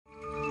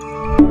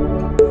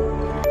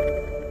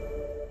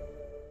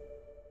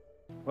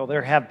Well,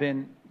 there have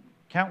been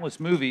countless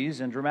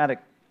movies and dramatic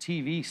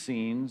TV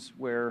scenes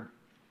where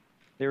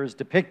there is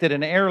depicted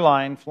an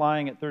airline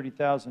flying at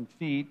 30,000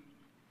 feet,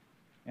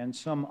 and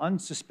some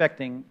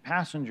unsuspecting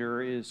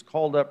passenger is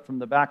called up from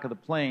the back of the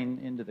plane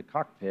into the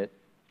cockpit,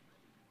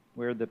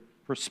 where the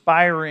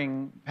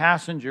perspiring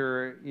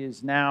passenger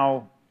is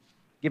now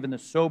given the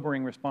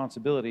sobering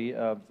responsibility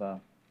of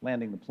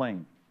landing the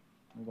plane.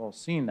 We've all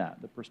seen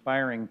that. The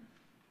perspiring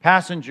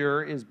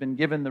passenger has been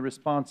given the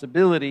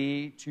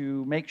responsibility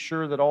to make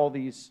sure that all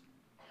these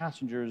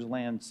passengers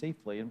land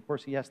safely. And of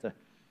course, he has to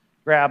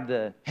grab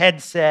the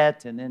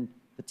headset, and then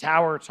the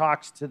tower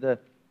talks to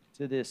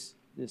this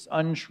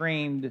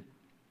untrained,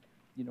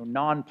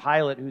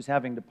 non-pilot who's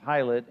having to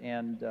pilot,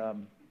 and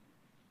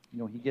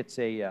he gets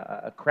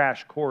a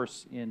crash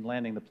course in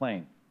landing the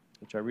plane,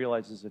 which I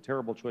realize is a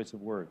terrible choice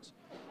of words.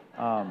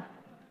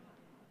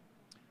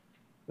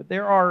 But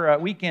there are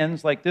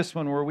weekends like this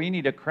one where we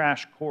need a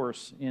crash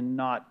course in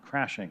not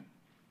crashing.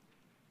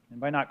 And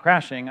by not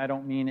crashing, I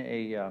don't mean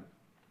a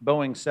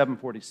Boeing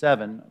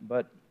 747,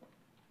 but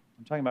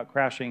I'm talking about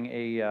crashing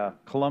a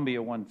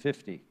Columbia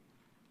 150.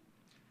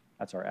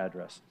 That's our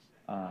address.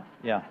 And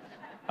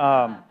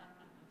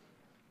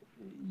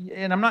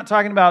I'm not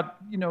talking about,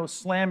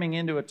 slamming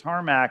into a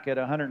tarmac at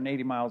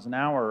 180 miles an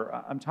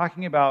hour. I'm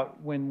talking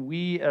about when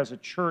we as a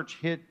church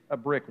hit a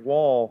brick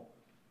wall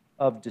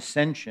of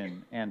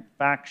dissension and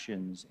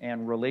factions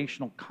and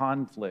relational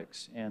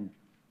conflicts and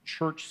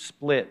church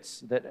splits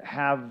that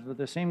have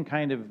the same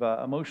kind of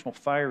emotional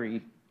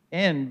fiery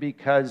end,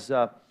 because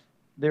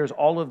there's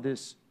all of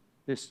this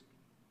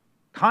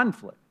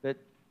conflict that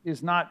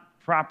is not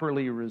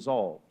properly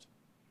resolved.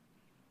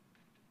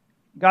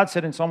 God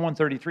said in Psalm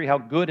 133 how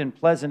good and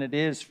pleasant it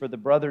is for the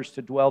brothers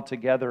to dwell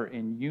together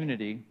in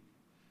unity.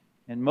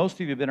 And most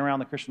of you have been around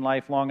the Christian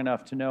life long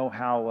enough to know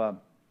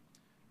how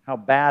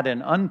bad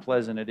and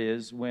unpleasant it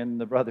is when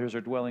the brothers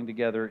are dwelling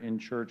together in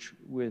church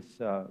with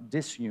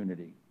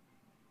disunity.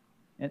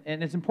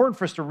 And it's important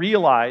for us to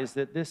realize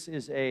that this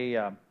is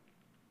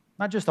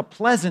not just a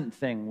pleasant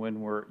thing when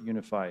we're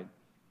unified,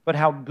 but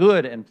how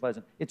good and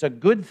pleasant. It's a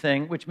good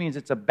thing, which means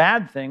it's a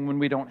bad thing when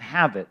we don't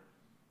have it.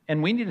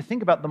 And we need to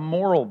think about the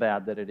moral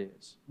bad that it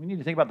is. We need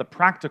to think about the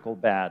practical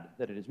bad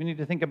that it is. We need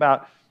to think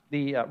about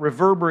the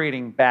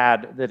reverberating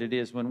bad that it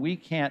is when we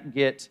can't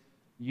get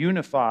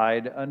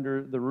unified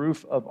under the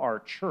roof of our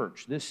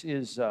church. This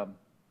is a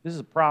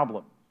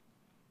problem.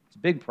 It's a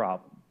big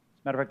problem.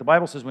 As a matter of fact, the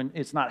Bible says when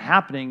it's not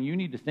happening, you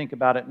need to think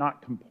about it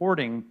not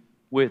comporting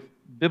with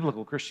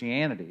biblical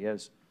Christianity.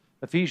 As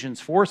Ephesians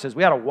 4 says,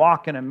 we ought to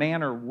walk in a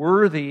manner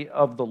worthy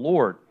of the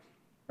Lord,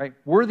 right?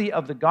 Worthy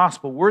of the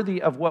gospel,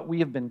 worthy of what we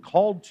have been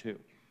called to.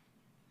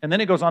 And then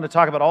it goes on to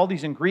talk about all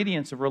these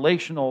ingredients of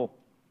relational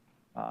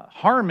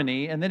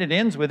harmony, and then it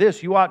ends with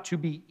this: you ought to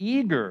be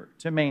eager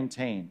to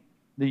maintain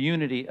the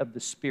unity of the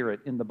Spirit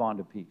in the bond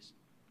of peace.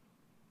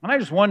 And I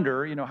just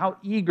wonder, how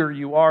eager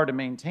you are to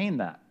maintain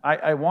that.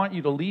 I want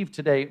you to leave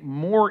today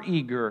more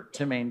eager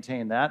to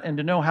maintain that and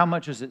to know how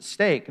much is at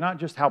stake, not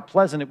just how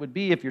pleasant it would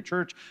be if your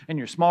church and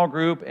your small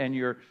group and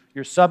your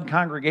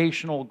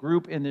sub-congregational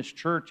group in this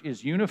church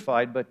is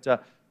unified, but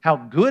how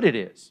good it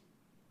is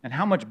and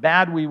how much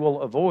bad we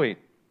will avoid.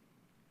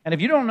 And if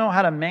you don't know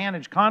how to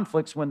manage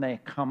conflicts when they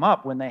come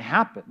up, when they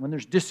happen, when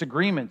there's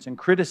disagreements and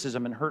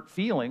criticism and hurt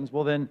feelings,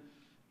 well then,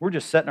 we're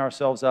just setting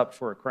ourselves up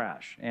for a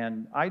crash.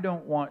 And I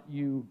don't want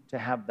you to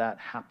have that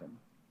happen.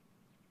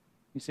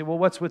 You say, well,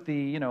 what's with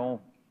the,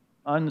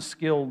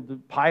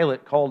 unskilled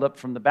pilot called up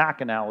from the back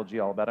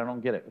analogy all about? I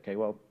don't get it. Okay,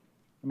 well,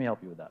 let me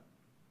help you with that.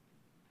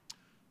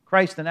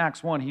 Christ in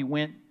Acts 1, he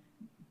went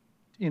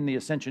in the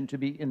ascension to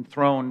be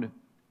enthroned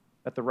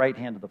at the right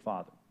hand of the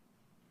Father.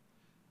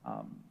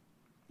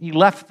 He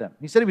left them.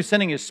 He said he was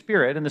sending his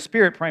Spirit, and the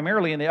Spirit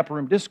primarily in the upper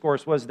room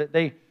discourse was that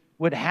they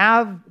would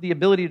have the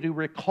ability to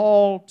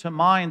recall to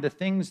mind the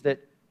things that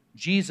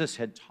Jesus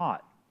had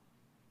taught.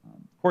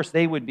 Of course,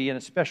 they would be in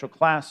a special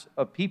class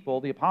of people,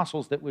 the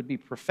apostles, that would be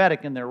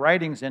prophetic in their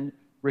writings and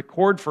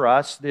record for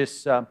us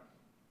this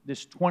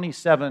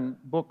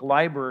 27-book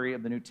library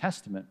of the New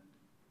Testament.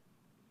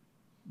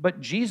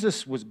 But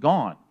Jesus was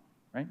gone,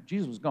 right?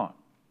 Jesus was gone.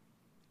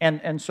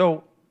 And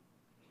so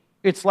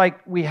it's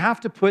like we have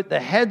to put the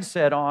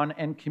headset on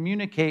and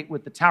communicate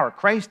with the tower.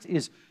 Christ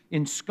is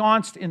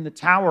ensconced in the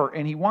tower,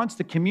 and he wants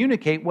to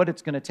communicate what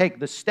it's going to take,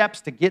 the steps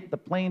to get the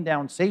plane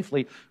down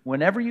safely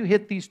whenever you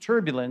hit these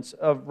turbulence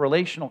of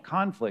relational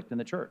conflict in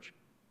the church.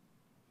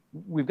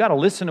 We've got to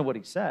listen to what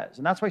he says,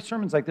 and that's why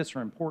sermons like this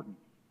are important.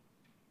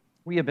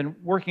 We have been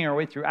working our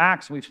way through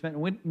Acts, and we've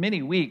spent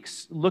many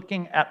weeks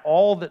looking at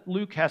all that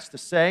Luke has to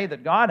say,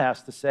 that God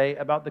has to say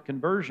about the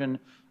conversion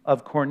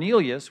of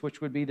Cornelius,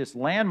 which would be this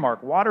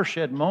landmark,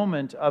 watershed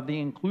moment of the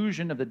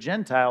inclusion of the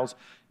Gentiles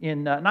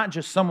in not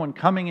just someone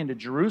coming into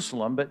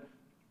Jerusalem, but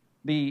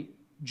the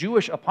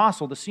Jewish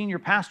apostle, the senior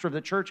pastor of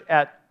the church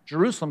at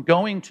Jerusalem,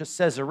 going to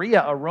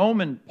Caesarea, a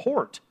Roman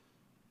port,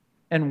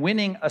 and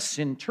winning a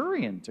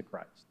centurion to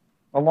Christ,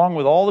 along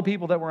with all the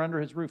people that were under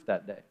his roof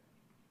that day.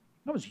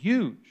 That was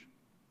huge.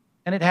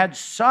 And it had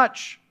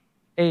such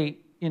a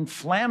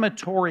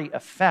inflammatory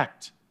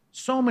effect.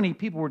 So many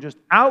people were just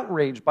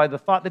outraged by the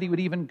thought that he would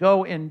even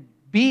go and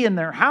be in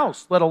their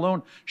house, let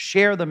alone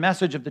share the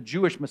message of the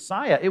Jewish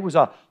Messiah. It was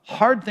a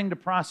hard thing to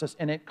process,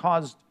 and it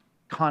caused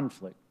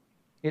conflict.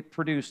 It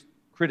produced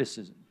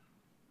criticism.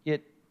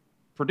 It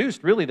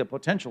produced really the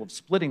potential of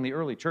splitting the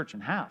early church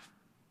in half.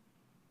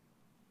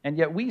 And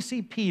yet we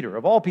see Peter,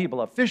 of all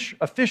people,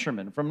 a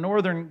fisherman from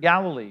northern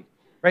Galilee,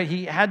 right?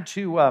 He had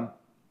to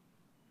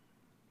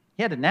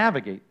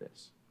navigate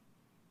this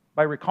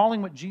by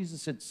recalling what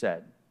Jesus had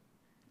said,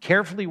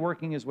 carefully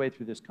working his way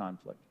through this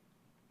conflict.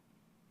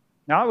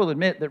 Now, I will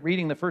admit that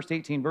reading the first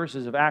 18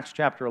 verses of Acts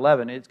chapter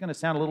 11, it's going to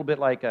sound a little bit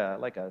like a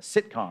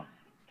sitcom,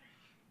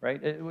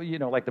 right?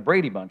 Like the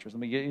Brady Bunch or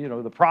something.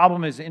 The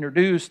problem is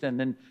introduced, and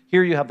then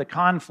here you have the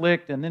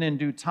conflict, and then in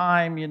due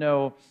time,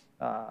 Mr.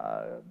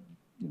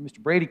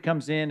 Brady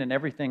comes in, and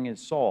everything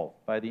is solved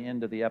by the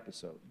end of the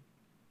episode.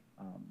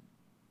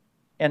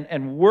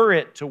 And were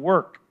it to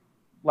work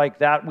like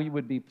that, we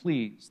would be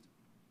pleased.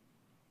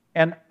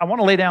 And I want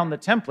to lay down the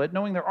template,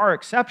 knowing there are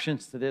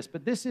exceptions to this,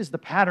 but this is the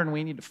pattern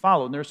we need to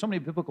follow. And there are so many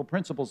biblical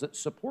principles that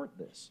support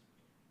this.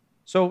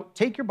 So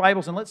take your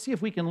Bibles and let's see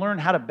if we can learn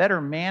how to better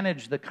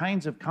manage the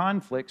kinds of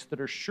conflicts that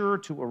are sure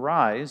to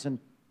arise. And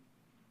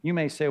you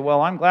may say,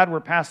 well, I'm glad we're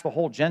past the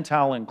whole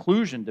Gentile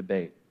inclusion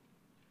debate.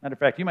 Matter of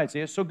fact, you might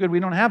say, it's so good we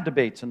don't have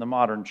debates in the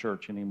modern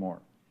church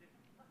anymore.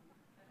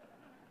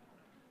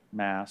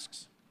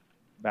 Masks,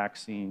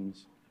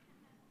 vaccines,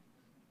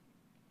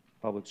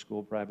 public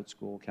school, private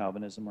school,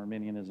 Calvinism,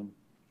 Arminianism,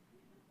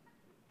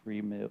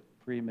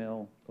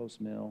 pre-mill,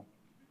 post-mill,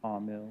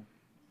 mill,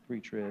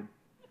 pre-trib,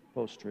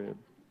 post-trib,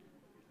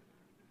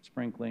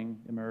 sprinkling,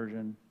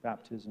 immersion,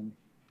 baptism,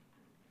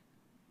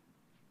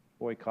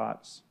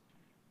 boycotts,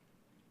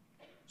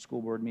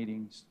 school board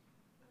meetings,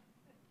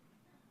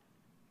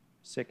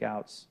 sick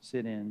outs,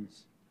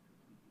 sit-ins.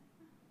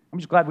 I'm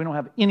just glad we don't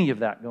have any of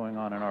that going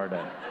on in our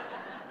day.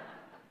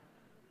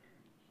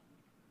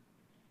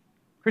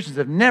 Christians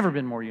have never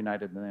been more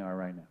united than they are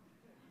right now.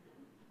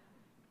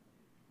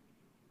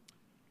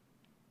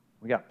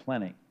 We got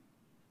plenty.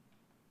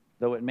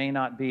 Though it may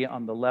not be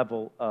on the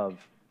level of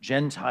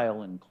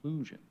Gentile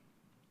inclusion,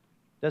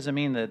 doesn't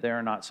mean that there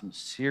are not some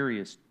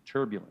serious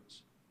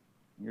turbulence.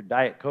 Your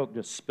Diet Coke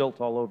just spilt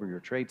all over your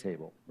tray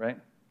table, right?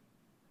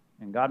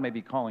 And God may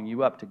be calling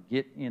you up to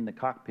get in the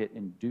cockpit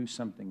and do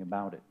something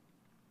about it.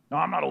 No,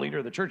 I'm not a leader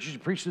of the church. You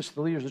should preach this to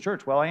the leaders of the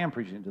church. Well, I am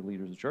preaching it to the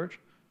leaders of the church.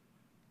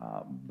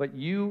 But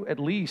you at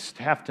least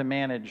have to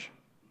manage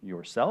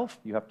yourself.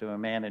 You have to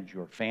manage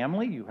your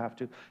family. You have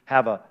to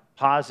have a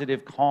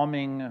positive,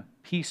 calming,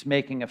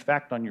 peacemaking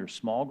effect on your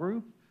small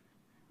group.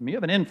 I mean, you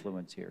have an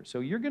influence here. So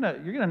you're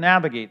gonna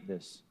navigate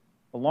this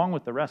along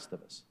with the rest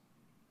of us.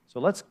 So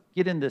let's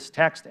get in this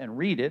text and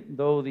read it.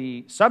 Though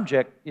the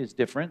subject is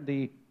different,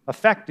 the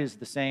effect is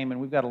the same,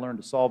 and we've got to learn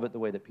to solve it the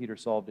way that Peter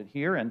solved it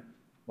here. And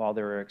while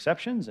there are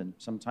exceptions, and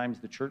sometimes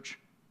the church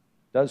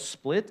does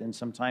split, and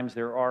sometimes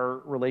there are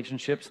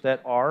relationships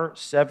that are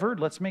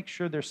severed, let's make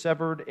sure they're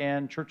severed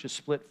and churches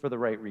split for the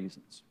right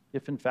reasons,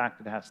 if in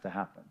fact it has to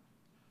happen.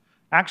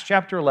 Acts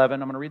chapter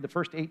 11, I'm going to read the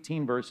first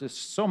 18 verses.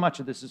 So much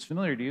of this is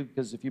familiar to you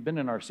because if you've been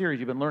in our series,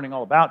 you've been learning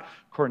all about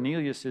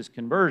Cornelius'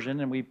 conversion,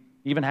 and we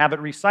even have it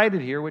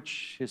recited here,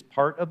 which is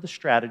part of the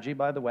strategy,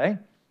 by the way,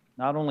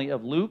 not only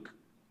of Luke,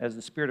 as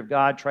the Spirit of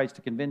God tries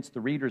to convince the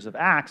readers of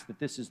Acts that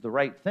this is the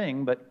right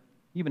thing, but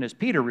even as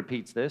Peter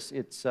repeats this,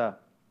 it's an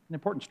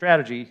important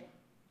strategy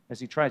as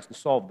he tries to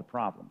solve the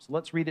problem. So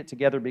let's read it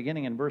together,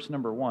 beginning in verse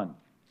number 1.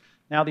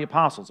 Now the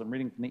apostles, I'm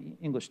reading from the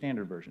English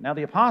Standard Version. Now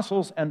the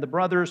apostles and the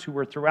brothers who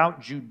were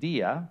throughout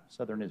Judea,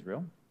 southern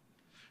Israel,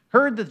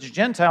 heard that the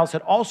Gentiles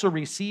had also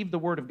received the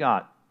word of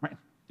God, right,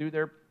 through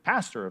their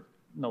pastor,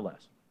 no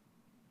less.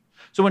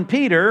 So when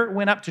Peter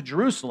went up to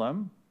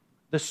Jerusalem,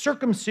 the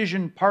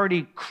circumcision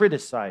party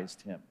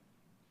criticized him.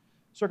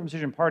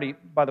 Circumcision party,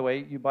 by the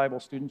way, you Bible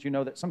students, you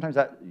know that sometimes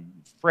that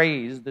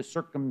phrase, the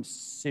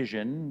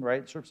circumcision,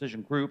 right,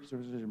 circumcision group,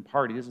 circumcision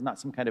party, this is not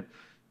some kind of,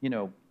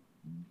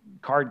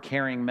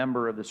 card-carrying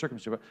member of the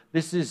circumcision.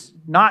 This is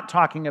not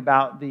talking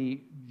about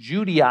the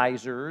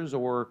Judaizers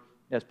or,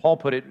 as Paul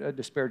put it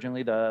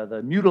disparagingly,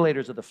 the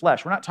mutilators of the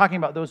flesh. We're not talking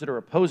about those that are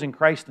opposing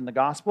Christ and the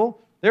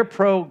gospel. They're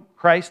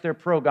pro-Christ, they're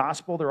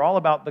pro-gospel, they're all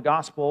about the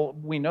gospel.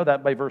 We know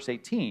that by verse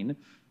 18.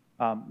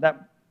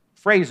 That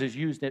phrase is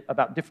used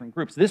about different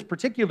groups. This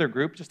particular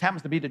group just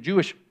happens to be the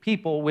Jewish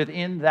people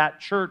within that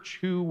church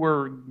who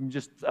were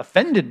just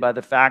offended by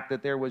the fact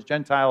that there was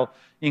Gentile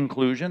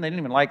inclusion. They didn't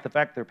even like the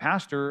fact their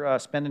pastor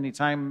spent any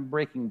time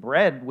breaking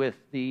bread with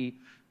the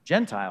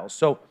Gentiles.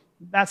 So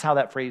that's how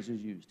that phrase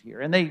is used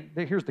here. And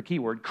here's the key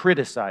word,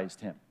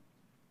 criticized him.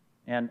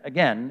 And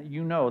again,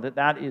 you know that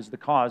that is the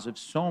cause of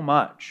so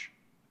much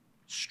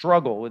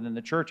struggle within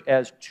the church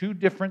as two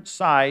different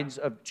sides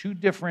of two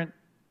different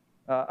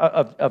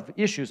of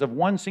issues, of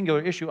one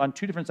singular issue on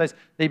two different sides,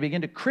 they begin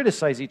to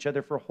criticize each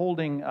other for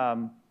holding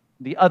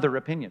the other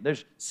opinion.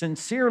 There's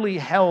sincerely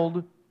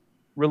held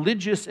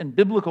religious and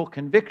biblical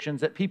convictions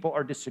that people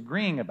are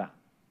disagreeing about.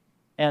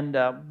 And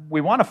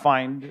we want to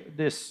find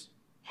this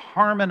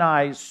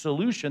harmonized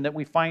solution that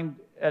we find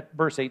at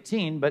verse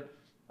 18, but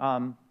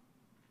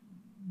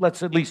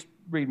let's at least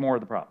read more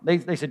of the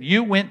problem. They said,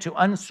 you went to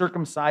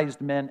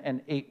uncircumcised men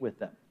and ate with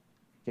them.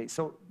 Okay,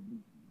 so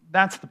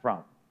that's the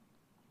problem.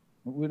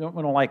 We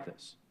don't like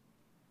this.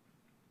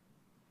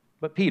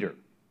 But Peter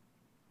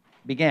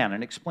began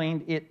and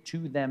explained it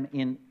to them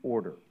in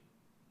order.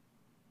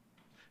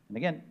 And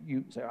again,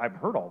 you say, I've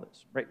heard all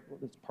this, right? Well,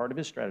 that's part of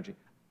his strategy.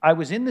 I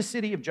was in the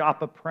city of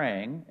Joppa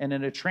praying, and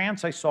in a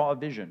trance I saw a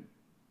vision,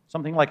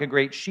 something like a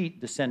great sheet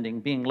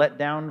descending, being let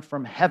down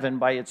from heaven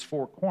by its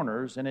four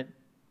corners, and it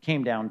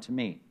came down to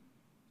me.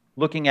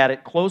 Looking at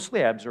it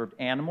closely, I observed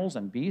animals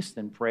and beasts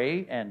and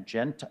prey and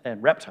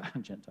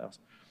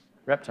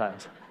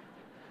reptiles.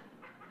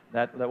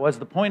 That was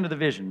the point of the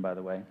vision, by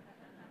the way.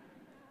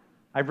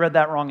 I've read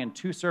that wrong in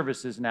 2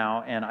 services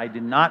now, and I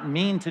did not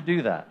mean to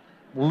do that.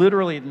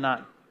 Literally did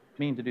not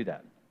mean to do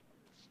that.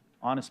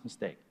 Honest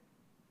mistake.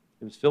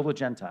 It was filled with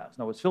Gentiles.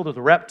 No, it was filled with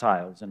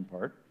reptiles in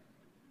part,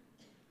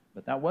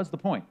 but that was the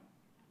point.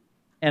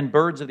 And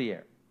birds of the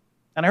air.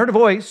 And I heard a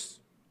voice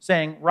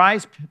saying,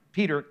 rise,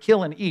 Peter,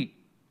 kill and eat.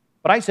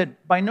 But I said,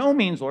 by no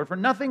means, Lord, for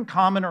nothing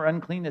common or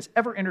unclean has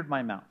ever entered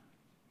my mouth.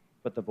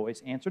 But the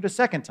voice answered a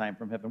second time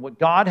from heaven, what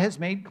God has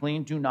made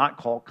clean, do not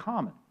call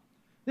common.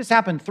 This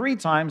happened 3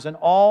 times, and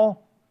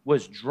all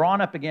was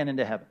drawn up again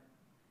into heaven.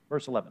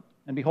 Verse 11,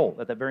 and behold,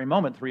 at that very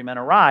moment 3 men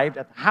arrived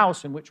at the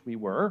house in which we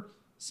were,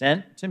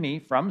 sent to me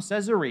from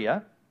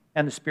Caesarea,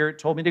 and the Spirit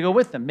told me to go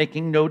with them,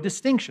 making no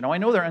distinction. Oh, I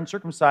know they're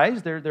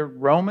uncircumcised, they're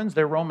Romans,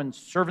 they're Roman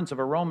servants of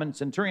a Roman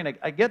centurion,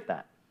 I get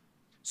that.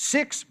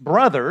 6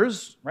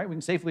 brothers, right, we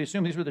can safely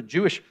assume these were the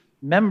Jewish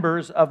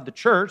members of the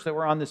church that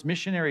were on this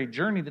missionary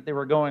journey that they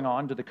were going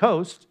on to the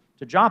coast,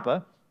 to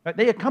Joppa, right?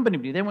 They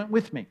accompanied me, they went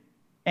with me.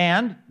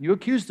 And you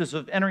accused us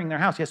of entering their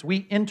house. Yes,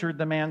 we entered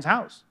the man's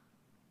house.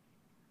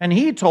 And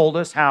he told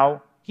us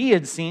how he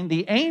had seen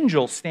the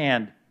angel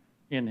stand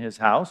in his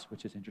house,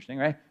 which is interesting,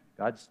 right?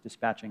 God's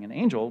dispatching an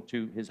angel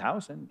to his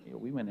house, and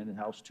we went in his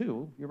house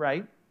too, you're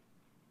right.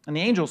 And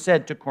the angel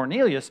said to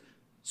Cornelius,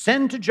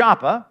 send to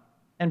Joppa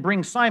and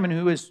bring Simon,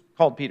 who is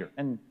called Peter,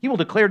 and he will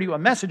declare to you a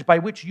message by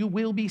which you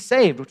will be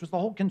saved, which was the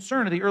whole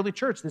concern of the early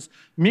church, this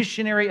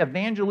missionary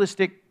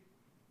evangelistic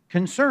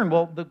concern.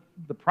 Well,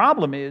 the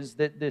problem is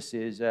that this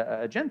is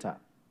a Gentile.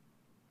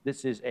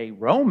 This is a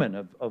Roman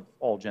of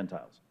all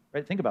Gentiles,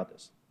 right? Think about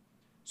this.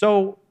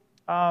 So,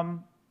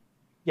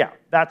 yeah,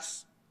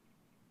 that's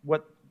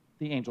what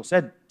the angel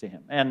said to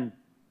him. And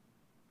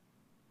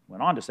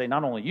went on to say,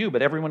 not only you,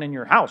 but everyone in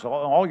your house,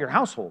 all your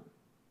household.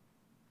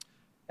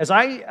 As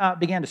I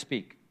began to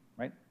speak,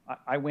 right,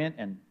 I went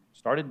and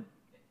started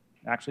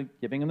actually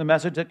giving him the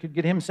message that could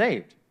get him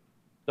saved.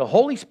 The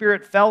Holy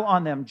Spirit fell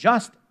on them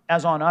just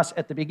as on us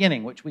at the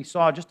beginning, which we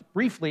saw just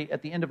briefly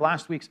at the end of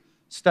last week's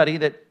study,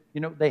 that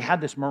they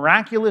had this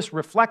miraculous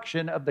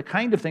reflection of the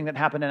kind of thing that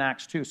happened in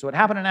Acts 2. So it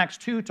happened in Acts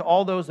 2 to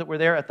all those that were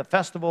there at the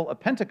festival of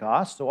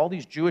Pentecost. So all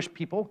these Jewish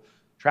people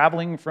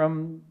traveling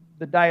from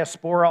the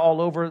diaspora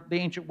all over the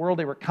ancient world,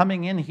 they were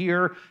coming in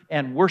here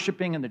and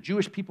worshiping, and the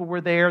Jewish people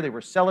were there. They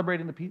were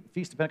celebrating the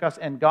Feast of Pentecost,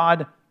 and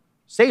God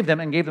saved them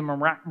and gave them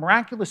a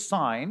miraculous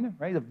sign,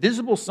 right? A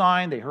visible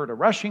sign. They heard a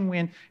rushing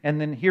wind, and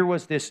then here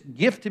was this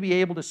gift to be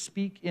able to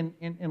speak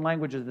in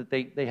languages that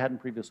they hadn't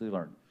previously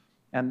learned.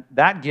 And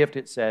that gift,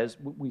 it says,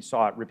 we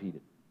saw it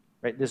repeated,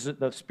 right?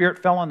 The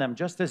Spirit fell on them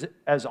just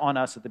as on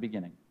us at the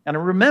beginning. And I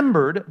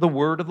remembered the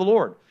word of the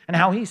Lord and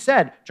how he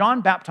said,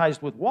 John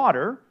baptized with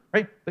water,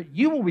 right? But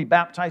you will be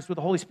baptized with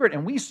the Holy Spirit.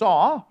 And we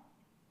saw,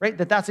 right,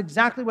 that's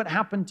exactly what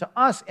happened to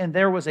us, and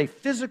there was a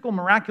physical,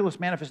 miraculous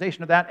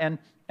manifestation of that,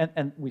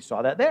 and we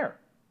saw that there.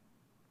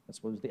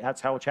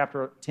 That's how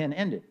chapter 10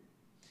 ended.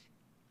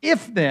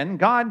 If then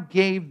God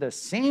gave the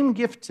same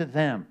gift to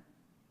them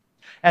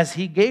as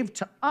he gave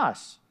to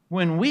us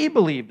when we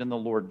believed in the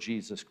Lord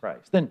Jesus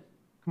Christ, then,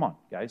 come on,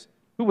 guys,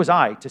 who was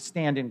I to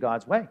stand in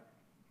God's way,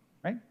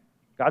 right?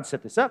 God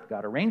set this up.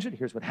 God arranged it.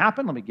 Here's what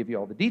happened. Let me give you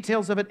all the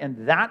details of it,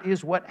 and that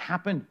is what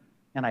happened.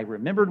 And I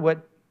remembered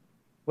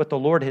what the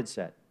Lord had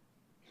said.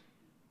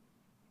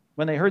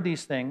 When they heard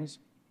these things,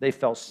 they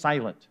fell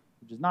silent,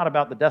 which is not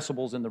about the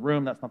decibels in the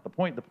room. That's not the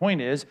point. The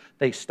point is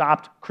they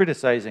stopped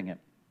criticizing him.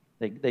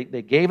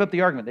 They gave up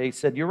the argument. They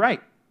said, you're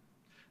right.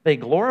 They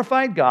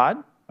glorified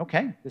God.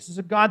 Okay, this is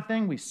a God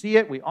thing. We see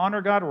it. We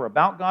honor God. We're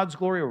about God's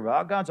glory. We're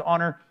about God's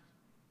honor.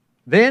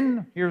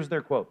 Then, here's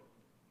their quote.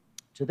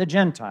 To the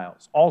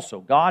Gentiles,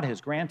 also, God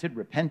has granted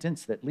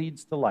repentance that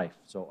leads to life.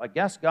 So I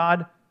guess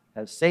God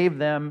has saved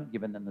them,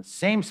 given them the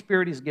same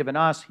Spirit he's given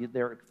us.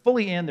 They're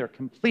fully in. They're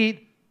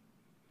complete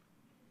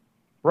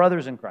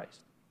brothers in Christ,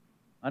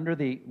 under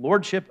the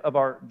lordship of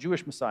our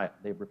Jewish Messiah.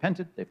 They've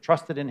repented, they've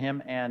trusted in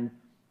him, and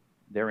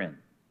they're in.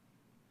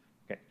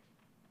 Okay.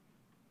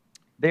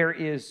 There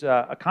is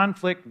a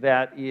conflict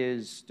that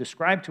is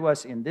described to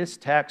us in this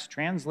text,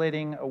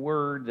 translating a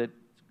word that's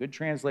a good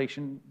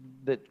translation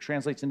that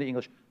translates into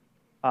English,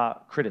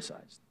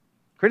 criticized.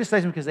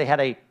 Criticized because they had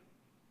a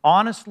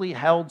honestly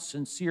held,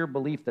 sincere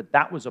belief that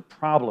that was a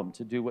problem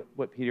to do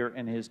what Peter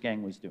and his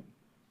gang was doing.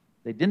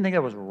 They didn't think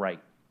that was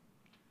right.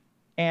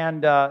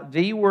 And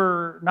they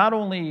were not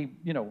only,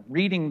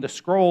 reading the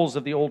scrolls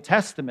of the Old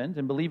Testament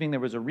and believing there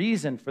was a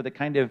reason for the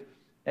kind of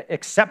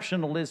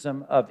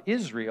exceptionalism of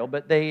Israel,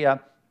 but they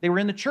were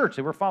in the church.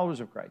 They were followers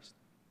of Christ.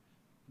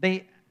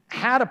 They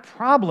had a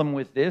problem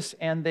with this,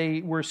 and they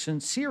were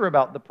sincere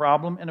about the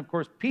problem. And of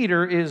course,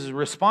 Peter is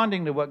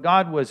responding to what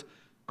God was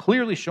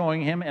clearly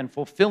showing him and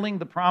fulfilling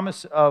the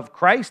promise of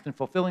Christ and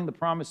fulfilling the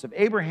promise of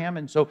Abraham.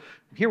 And so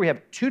here we have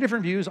two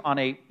different views on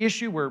an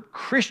issue where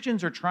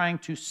Christians are trying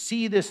to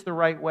see this the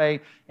right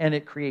way, and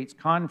it creates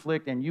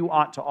conflict, and you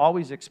ought to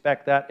always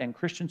expect that. And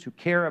Christians who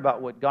care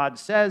about what God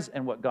says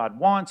and what God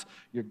wants,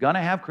 you're going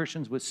to have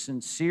Christians with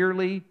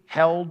sincerely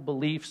held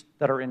beliefs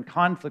that are in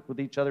conflict with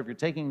each other. If you're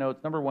taking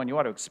notes, number one, you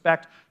ought to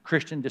expect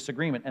Christian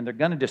disagreement, and they're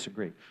going to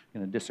disagree.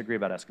 They're going to disagree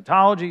about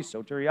eschatology,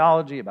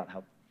 soteriology, about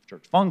how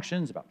church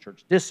functions, about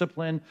church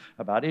discipline,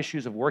 about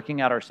issues of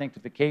working out our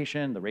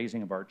sanctification, the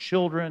raising of our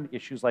children,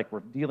 issues like we're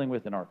dealing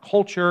with in our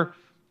culture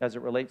as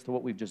it relates to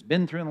what we've just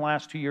been through in the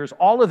last 2 years.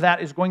 All of that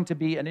is going to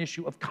be an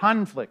issue of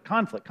conflict.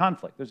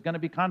 There's going to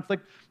be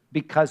conflict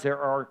because there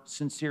are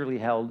sincerely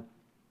held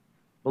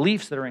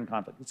beliefs that are in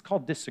conflict. It's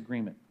called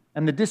disagreement.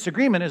 And the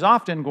disagreement is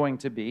often going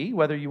to be,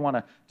 whether you want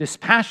to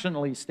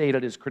dispassionately state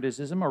it as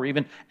criticism or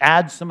even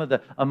add some of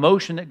the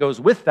emotion that goes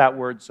with that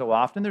word so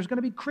often, there's going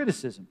to be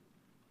criticism.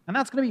 And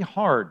that's going to be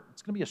hard.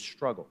 It's going to be a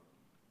struggle.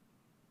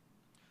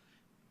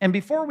 And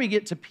before we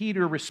get to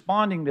Peter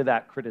responding to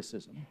that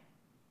criticism,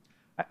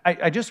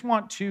 I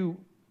want to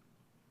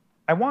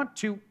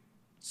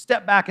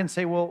step back and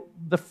say, well,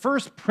 the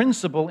first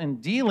principle in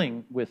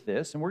dealing with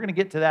this, and we're going to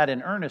get to that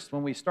in earnest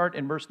when we start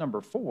in verse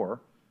number 4,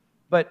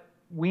 but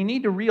we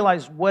need to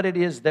realize what it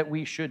is that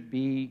we should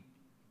be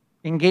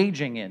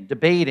engaging in,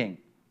 debating.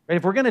 Right?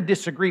 If we're going to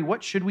disagree,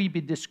 what should we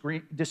be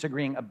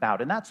disagreeing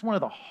about? And that's one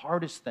of the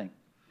hardest things.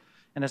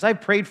 And as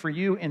I've prayed for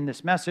you in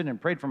this message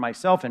and prayed for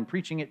myself and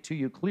preaching it to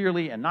you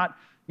clearly and not,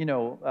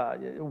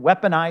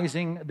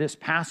 weaponizing this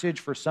passage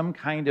for some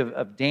kind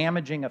of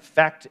damaging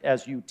effect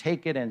as you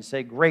take it and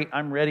say, great,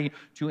 I'm ready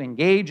to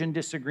engage in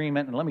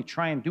disagreement and let me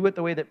try and do it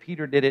the way that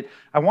Peter did it.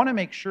 I want to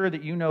make sure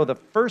that you know the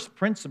first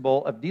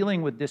principle of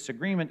dealing with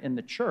disagreement in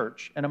the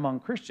church and among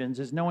Christians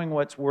is knowing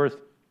what's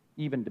worth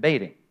even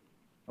debating.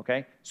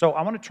 Okay, so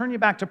I want to turn you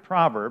back to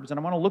Proverbs, and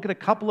I want to look at a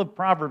couple of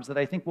Proverbs that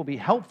I think will be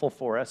helpful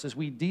for us as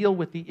we deal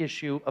with the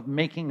issue of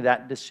making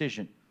that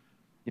decision.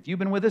 If you've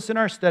been with us in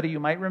our study, you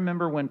might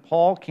remember when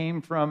Paul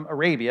came from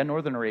Arabia,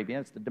 northern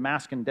Arabia, it's the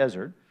Damascus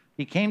desert.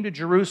 He came to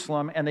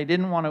Jerusalem, and they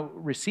didn't want to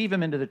receive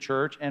him into the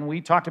church, and we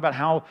talked about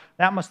how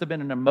that must have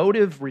been an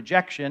emotive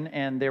rejection,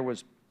 and there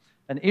was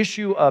an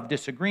issue of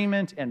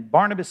disagreement, and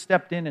Barnabas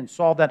stepped in and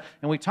solved that.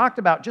 And we talked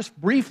about, just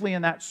briefly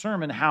in that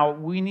sermon, how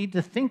we need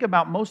to think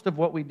about most of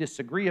what we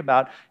disagree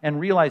about and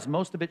realize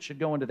most of it should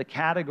go into the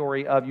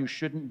category of you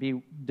shouldn't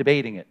be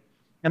debating it.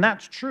 And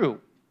that's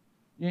true.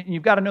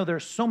 You've got to know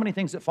there's so many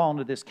things that fall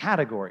into this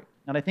category.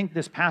 And I think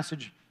this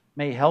passage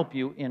may help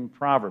you in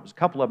Proverbs. A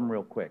couple of them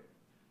real quick.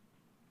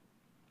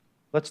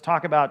 Let's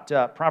talk about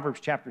Proverbs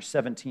chapter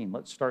 17.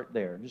 Let's start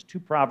there. Just two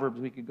Proverbs.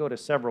 We could go to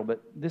several,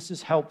 but this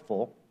is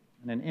helpful.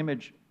 And an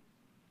image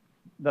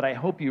that I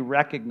hope you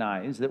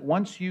recognize, that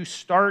once you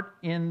start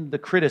in the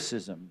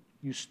criticism,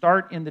 you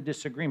start in the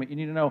disagreement, you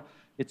need to know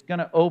it's going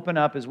to open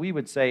up, as we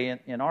would say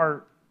in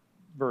our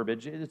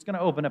verbiage, it's going to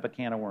open up a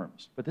can of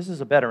worms. But this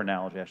is a better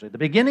analogy, actually. The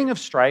beginning of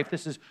strife,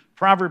 this is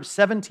Proverbs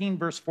 17,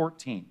 verse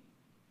 14.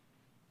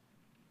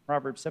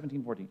 Proverbs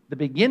 17, 14. The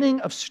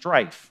beginning of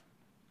strife,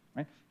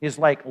 right, is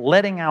like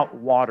letting out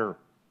water.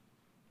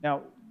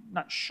 Now,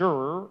 not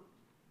sure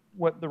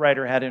what the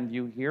writer had in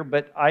view here,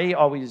 but I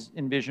always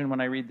envision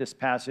when I read this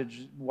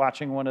passage,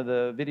 watching one of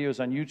the videos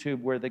on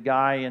YouTube where the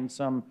guy in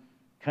some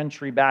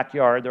country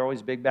backyard, they're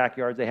always big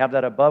backyards, they have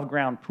that above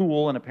ground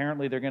pool, and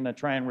apparently they're going to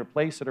try and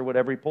replace it or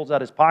whatever. He pulls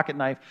out his pocket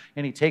knife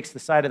and he takes the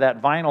side of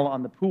that vinyl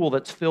on the pool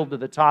that's filled to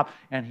the top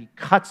and he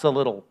cuts a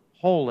little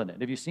hole in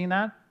it. Have you seen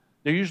that?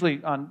 They're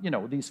usually on,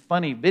 these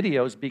funny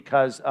videos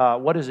because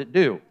what does it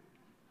do?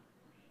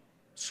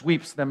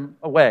 Sweeps them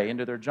away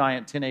into their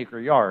giant 10-acre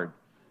yard.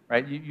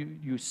 Right?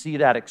 You see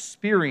that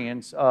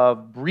experience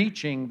of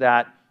breaching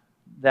that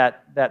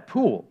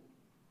pool.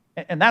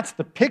 And that's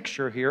the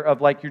picture here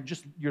of like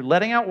you're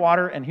letting out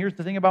water, and here's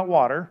the thing about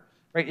water,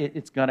 right?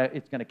 It's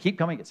gonna keep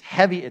coming. It's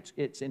heavy,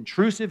 it's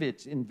intrusive,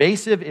 it's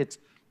invasive,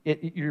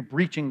 you're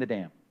breaching the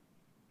dam.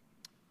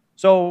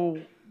 So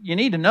you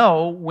need to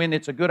know when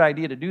it's a good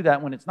idea to do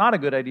that, when it's not a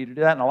good idea to do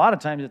that, and a lot of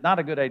times it's not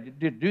a good idea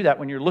to do that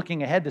when you're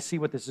looking ahead to see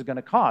what this is going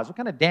to cause. What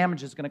kind of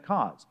damage is it going to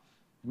cause?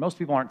 Most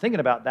people aren't thinking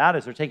about that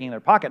as they're taking their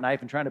pocket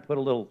knife and trying to put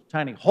a little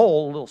tiny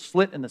hole, a little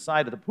slit in the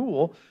side of the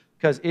pool,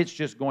 because it's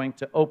just going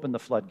to open the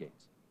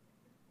floodgates.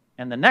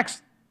 And the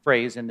next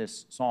phrase in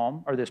this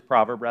psalm, or this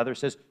proverb rather,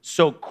 says,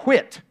 so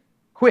quit.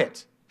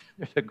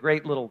 There's a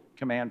great little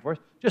command for us.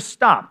 Just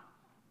stop.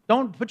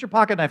 Don't put your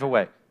pocket knife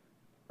away.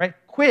 Right?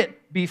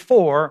 Quit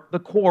before the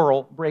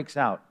quarrel breaks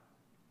out.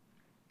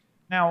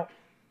 Now,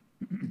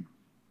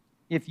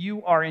 if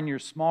you are in your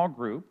small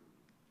group,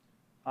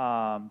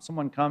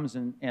 someone comes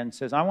and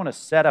says, I want to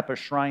set up a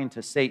shrine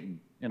to Satan.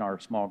 in our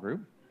small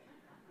group.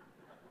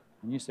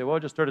 And you say, well,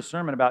 just start a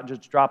sermon about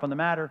just dropping the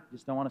matter.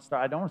 Just don't want to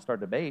start. I don't want to start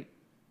a debate.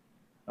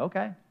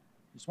 Okay.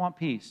 Just want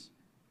peace.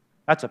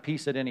 That's a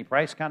peace at any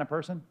price kind of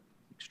person.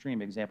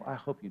 Extreme example.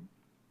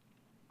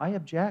 I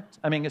object.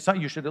 I mean, it's not,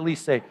 you should at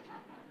least say,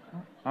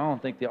 I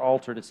don't think the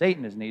altar to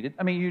Satan is needed.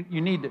 I mean,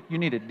 you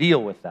need to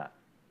deal with that.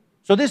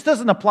 So this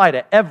doesn't apply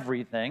to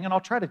everything, and I'll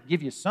try to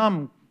give you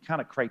some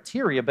kind of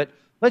criteria, but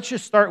let's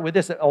just start with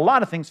this. A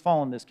lot of things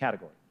fall in this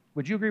category.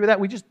 Would you agree with that?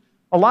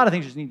 A lot of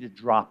things just need to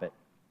drop it,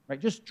 right?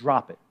 Just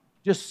drop it.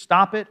 Just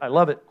stop it. I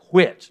love it.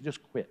 Quit.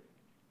 Just quit.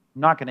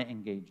 I'm not going to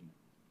engage in it.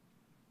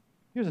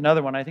 Here's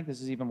another one. I think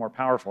this is even more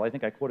powerful. I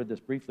think I quoted this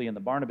briefly in the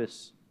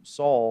Barnabas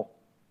Saul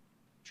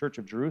Church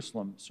of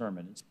Jerusalem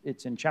sermon.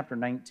 It's in chapter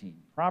 19.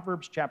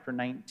 Proverbs chapter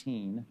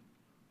 19.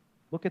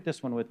 Look at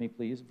this one with me,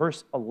 please.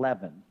 Verse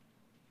 11.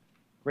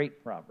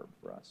 Great proverb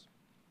for us.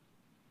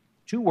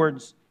 2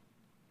 words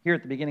here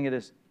at the beginning of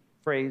this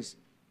phrase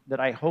that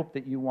I hope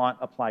that you want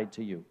applied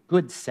to you.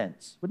 Good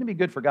sense. Wouldn't it be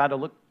good for God to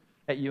look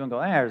at you and go,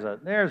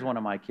 there's one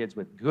of my kids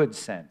with good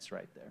sense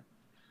right there.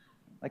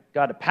 Like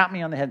God to pat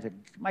me on the head and say,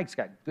 Mike's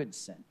got good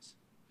sense.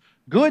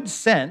 Good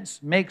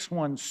sense makes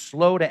one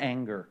slow to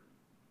anger.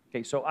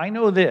 Okay, so I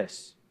know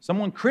this.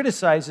 Someone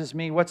criticizes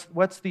me,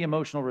 what's the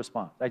emotional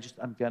response? that's just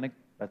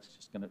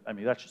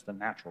a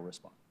natural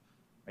response.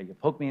 Right? You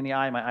poke me in the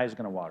eye, my eyes are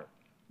going to water.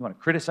 You want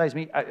to criticize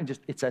me?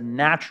 It's a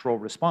natural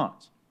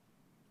response.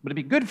 But it'd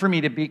be good for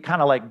me to be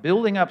kind of like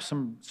building up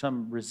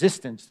some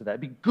resistance to that.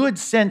 It'd be good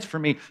sense for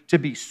me to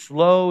be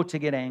slow to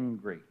get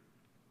angry,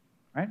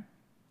 right?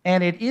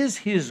 And it is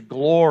His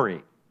glory.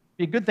 It'd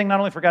be a good thing not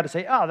only for God to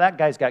say, oh, that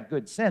guy's got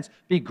good sense.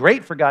 It'd be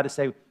great for God to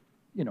say,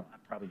 I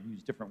probably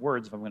use different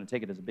words if I'm going to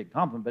take it as a big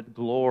compliment, but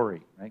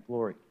glory, right?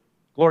 Glory.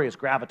 Glorious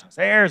gravitas.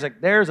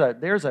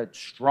 There's a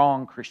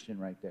strong Christian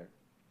right there.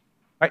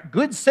 Right?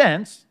 Good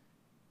sense,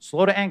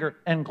 slow to anger,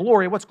 and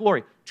glory. What's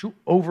glory? To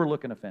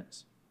overlook an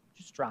offense.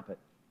 Just drop it.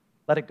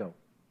 Let it go.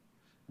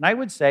 And I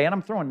would say, and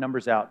I'm throwing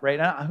numbers out, right?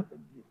 I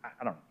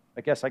don't know.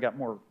 I guess I got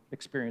more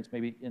experience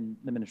maybe in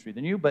the ministry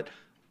than you, but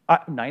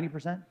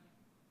 90%,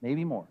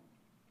 maybe more,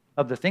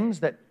 of the things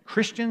that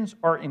Christians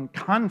are in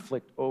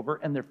conflict over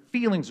and their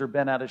feelings are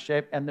bent out of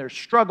shape and there's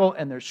struggle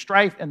and there's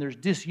strife and there's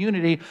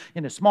disunity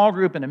in a small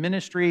group, in a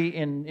ministry,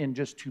 in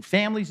just 2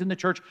 families in the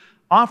church,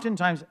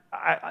 oftentimes,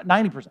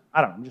 90%,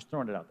 I don't know, I'm just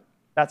throwing it out there.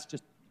 That's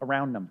just a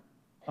round number,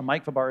 a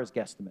Mike Fabarez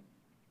guesstimate.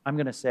 I'm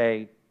going to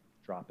say,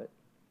 drop it.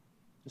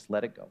 Just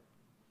let it go.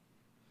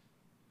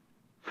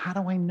 How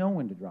do I know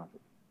when to drop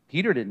it?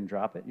 Peter didn't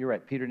drop it. You're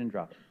right, Peter didn't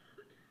drop it.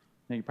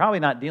 Now, you're probably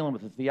not dealing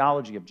with the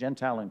theology of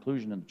Gentile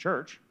inclusion in the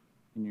church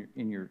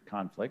in your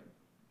conflict.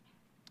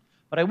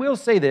 But I will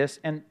say this,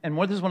 and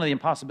this is one of the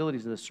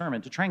impossibilities of the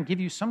sermon, to try and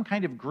give you some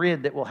kind of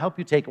grid that will help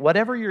you take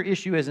whatever your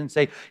issue is and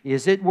say,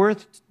 is it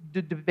worth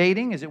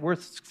debating? Is it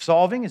worth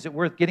solving? Is it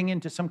worth getting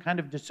into some kind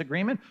of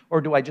disagreement?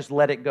 Or do I just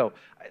let it go?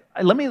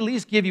 Let me at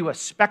least give you a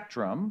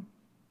spectrum,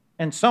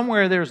 and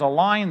somewhere there's a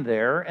line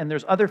there, and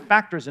there's other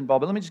factors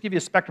involved. But let me just give you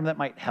a spectrum that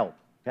might help,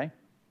 okay?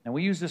 And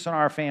we use this in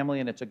our family,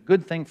 and it's a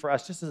good thing for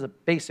us just as a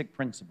basic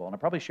principle. And I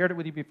probably shared it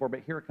with you before, but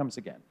here it comes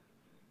again.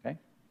 Okay?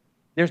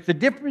 There's the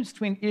difference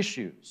between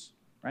issues,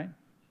 right,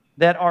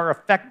 that are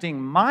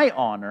affecting my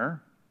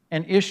honor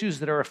and issues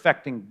that are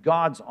affecting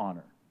God's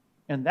honor.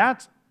 And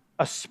that's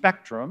a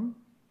spectrum,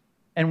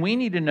 and we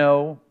need to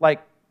know,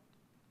 like,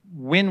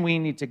 when we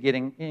need to get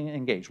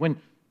engaged.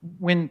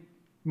 When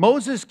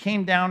Moses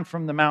came down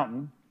from the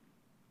mountain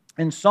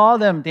and saw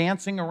them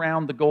dancing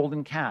around the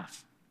golden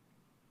calf,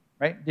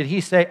 right, did he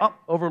say, oh,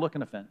 overlook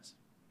an offense,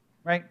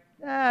 right?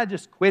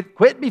 Just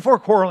quit before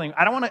quarreling.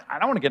 I don't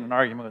want to get in an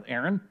argument with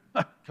Aaron.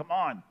 Come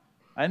on.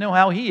 I know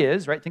how he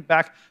is, right? Think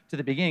back to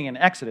the beginning in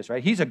Exodus,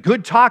 right? He's a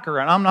good talker,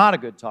 and I'm not a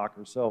good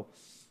talker, so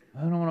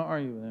I don't want to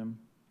argue with him.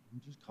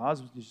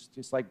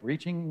 Just like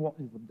breaching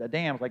a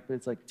dam,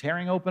 it's like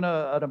tearing open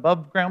an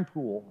above-ground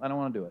pool. I don't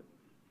want to do it.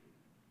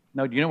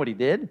 No, do you know what he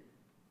did?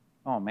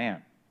 Oh,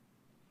 man.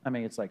 I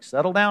mean, it's like,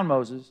 settle down,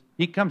 Moses.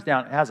 He comes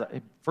down,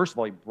 first of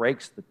all, he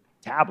breaks the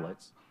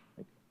tablets.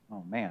 Like,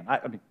 oh, man.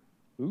 I mean,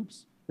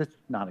 oops. That's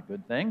not a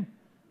good thing.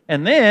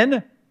 And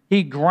then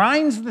he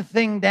grinds the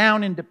thing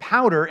down into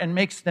powder and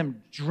makes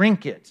them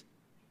drink it.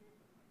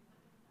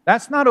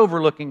 That's not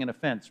overlooking an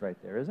offense right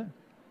there, is it?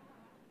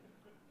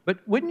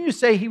 But wouldn't you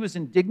say he was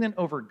indignant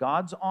over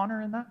God's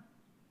honor in that?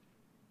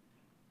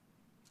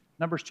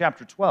 Numbers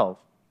chapter 12.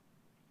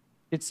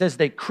 It says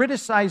they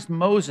criticized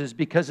Moses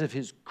because of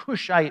his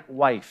Cushite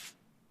wife.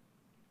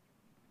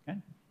 Okay?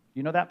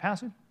 You know that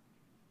passage?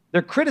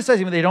 They're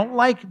criticizing him. They don't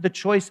like the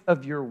choice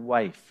of your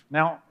wife.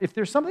 Now, if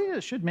there's something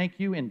that should make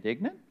you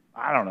indignant,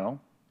 I don't know.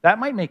 That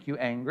might make you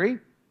angry.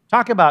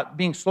 Talk about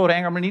being slow to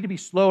anger. I'm going to need to be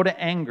slow to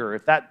anger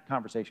if that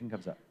conversation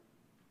comes up.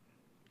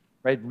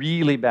 Right?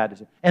 Really bad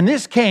decision. And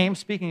this came,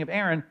 speaking of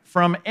Aaron,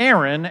 from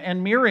Aaron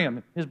and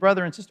Miriam, his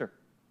brother and sister.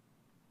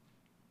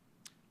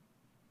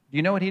 Do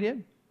you know what he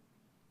did?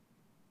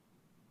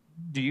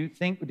 Do you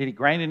think, did he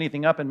grind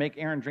anything up and make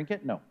Aaron drink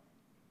it? No.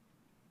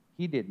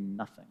 He did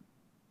nothing.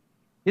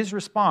 His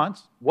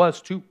response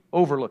was to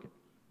overlook it.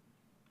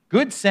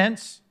 good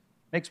sense,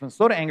 makes one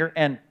slow to anger,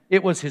 and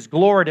it was his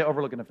glory to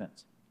overlook an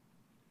offense.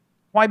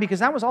 Why? Because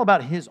that was all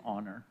about his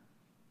honor.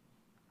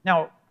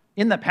 Now,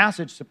 in the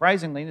passage,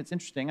 surprisingly, and it's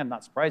interesting, and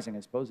not surprising,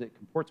 I suppose, it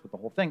comports with the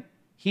whole thing,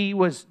 he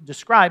was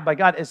described by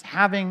God as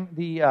having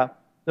the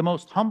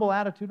most humble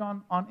attitude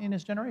in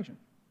his generation.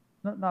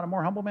 Not a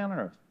more humble man on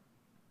earth.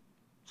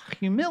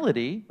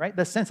 Humility, right?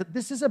 The sense that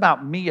this is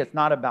about me, it's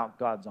not about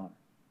God's honor.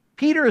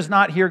 Peter is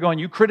not here going,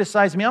 you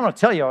criticize me, I'm going to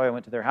tell you how I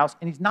went to their house.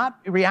 And he's not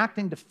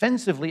reacting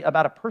defensively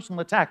about a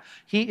personal attack.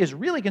 He is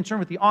really concerned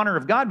with the honor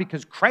of God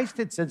because Christ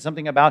had said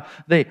something about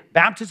the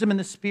baptism in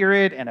the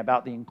Spirit and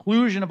about the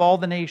inclusion of all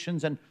the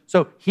nations. And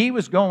so he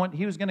was going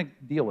to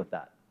deal with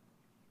that.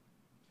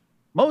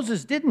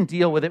 Moses didn't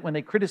deal with it when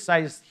they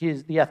criticized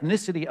the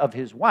ethnicity of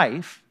his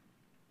wife.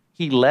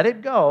 He let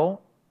it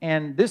go,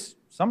 and this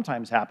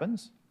sometimes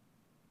happens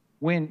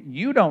when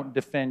you don't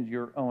defend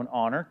your own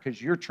honor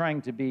because you're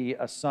trying to be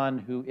a son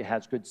who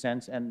has good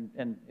sense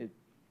and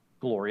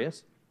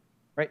glorious,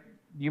 right?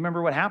 Do you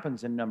remember what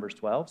happens in Numbers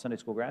 12, Sunday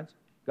school grads?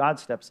 God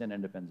steps in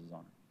and defends his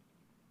honor.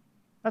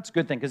 That's a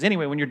good thing, because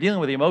anyway, when you're dealing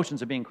with the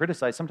emotions of being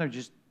criticized, sometimes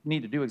you just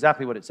need to do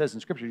exactly what it says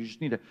in Scripture. You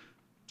just need to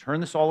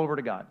turn this all over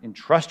to God.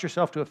 Entrust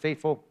yourself to a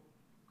faithful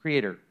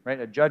creator, right?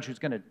 A judge who's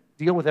going to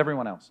deal with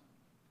everyone else.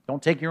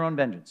 Don't take your own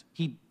vengeance.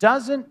 He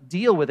doesn't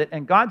deal with it,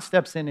 and God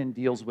steps in and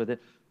deals with it.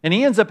 And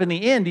he ends up in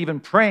the end even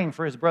praying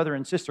for his brother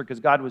and sister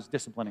because God was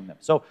disciplining them.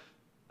 So,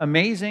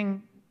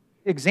 amazing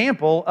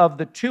example of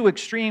the two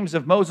extremes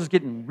of Moses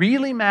getting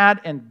really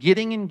mad and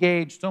getting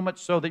engaged, so much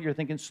so that you're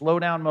thinking, slow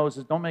down,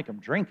 Moses, don't make him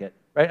drink it,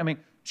 right? I mean,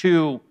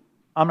 to,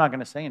 I'm not going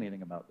to say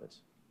anything about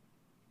this.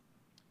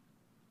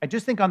 I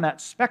just think on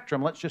that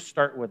spectrum, let's just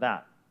start with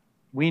that.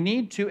 We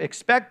need to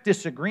expect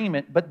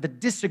disagreement, but the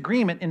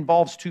disagreement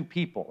involves two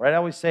people, right? I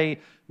always say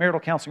marital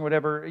counseling,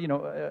 whatever,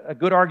 a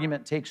good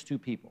argument takes two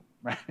people,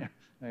 right?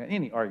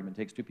 Any argument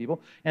takes two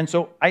people. And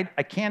so I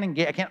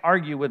can't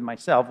argue with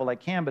myself. Well, I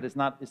can, but it's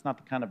not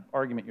the kind of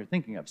argument you're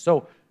thinking of.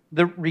 So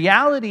the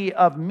reality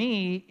of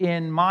me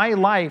in my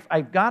life,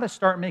 I've got to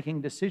start making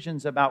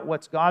decisions about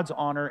what's God's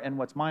honor and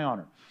what's my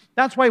honor.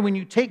 That's why when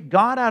you take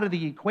God out of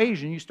the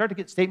equation, you start to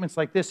get statements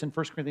like this in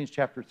 1 Corinthians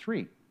chapter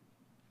 3.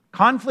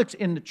 Conflicts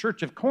in the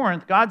church of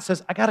Corinth, God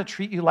says, I got to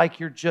treat you like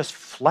you're just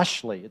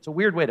fleshly. It's a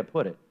weird way to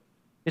put it.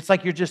 It's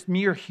like you're just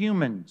mere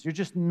humans. You're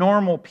just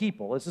normal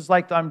people. This is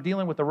like I'm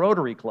dealing with the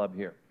Rotary Club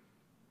here.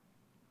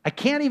 I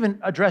can't even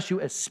address you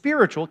as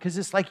spiritual because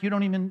it's like you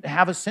don't even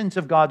have a sense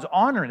of God's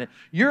honor in it.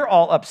 You're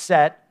all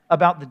upset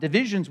about the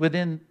divisions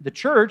within the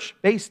church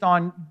based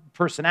on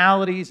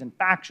personalities and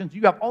factions.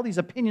 You have all these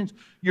opinions.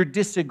 You're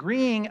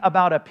disagreeing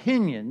about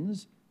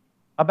opinions,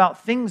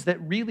 about things that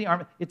really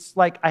aren't. It's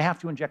like I have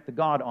to inject the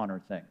God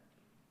honor thing.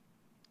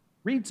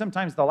 Read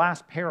sometimes the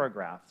last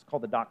paragraph. It's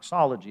called the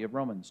doxology of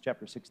Romans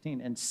chapter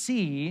 16 and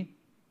see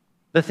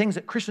the things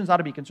that Christians ought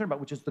to be concerned about,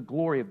 which is the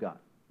glory of God.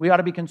 We ought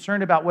to be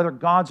concerned about whether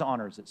God's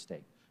honor is at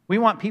stake. We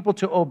want people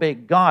to obey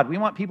God. We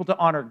want people to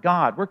honor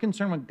God. We're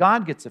concerned when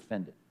God gets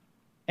offended.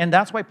 And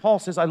that's why Paul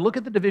says, I look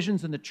at the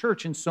divisions in the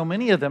church, and so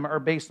many of them are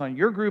based on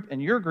your group,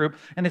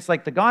 and it's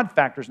like the God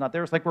factor's not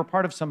there. It's like we're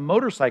part of some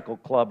motorcycle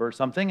club or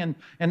something, and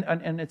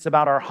it's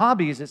about our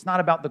hobbies. It's not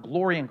about the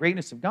glory and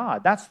greatness of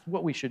God. That's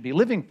what we should be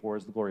living for,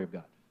 is the glory of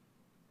God.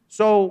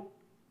 So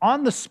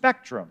on the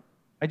spectrum,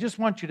 I just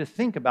want you to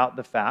think about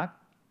the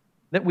fact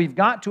that we've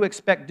got to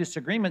expect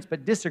disagreements,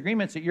 but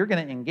disagreements that you're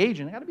going to engage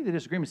in, got to be the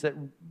disagreements that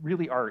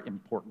really are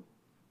important.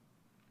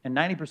 And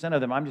 90%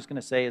 of them, I'm just going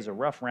to say, is a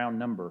rough round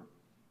number.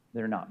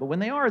 They're not. But when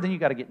they are, then you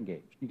got to get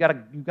engaged. You got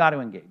to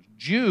engage.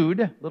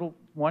 Jude, little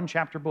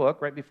one-chapter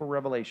book right before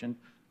Revelation,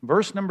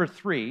 verse number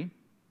 3,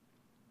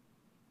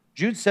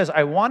 Jude says,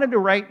 I wanted to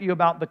write you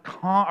about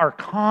our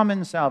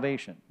common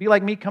salvation. Be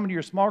like me coming to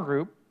your small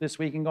group this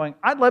week and going,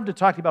 I'd love to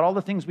talk to you about all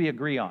the things we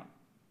agree on.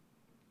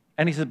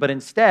 And he says, but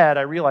instead,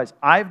 I realize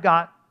I've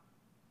got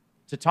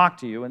to talk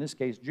to you. In this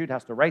case, Jude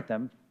has to write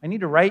them. I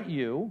need to write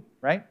you,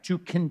 right, to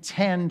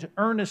contend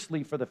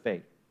earnestly for the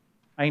faith.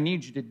 I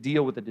need you to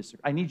deal with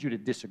I need you to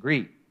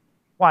disagree.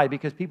 Why?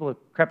 Because people have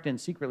crept in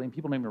secretly and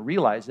people don't even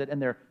realize it, and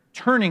they're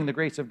turning the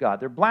grace of God.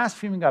 They're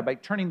blaspheming God by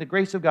turning the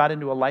grace of God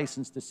into a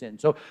license to sin.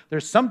 So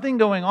there's something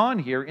going on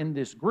here in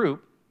this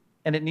group,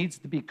 and it needs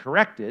to be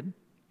corrected.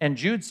 And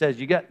Jude says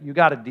you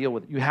got to deal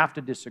with it. You have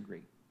to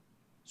disagree.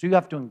 So you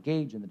have to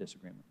engage in the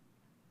disagreement.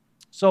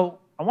 So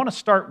I want to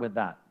start with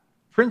that.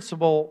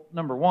 Principle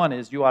number one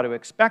is you ought to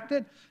expect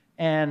it,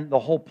 and the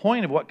whole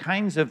point of what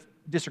kinds of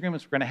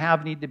disagreements we're going to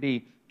have need to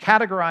be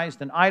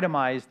categorized and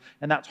itemized,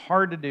 and that's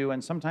hard to do,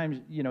 and sometimes,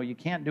 you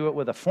can't do it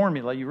with a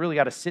formula. You really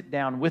got to sit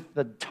down with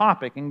the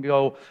topic and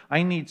go,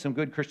 I need some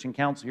good Christian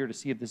counsel here to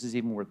see if this is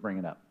even worth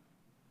bringing up.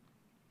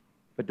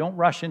 But don't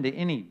rush into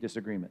any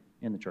disagreement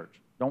in the church.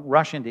 Don't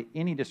rush into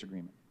any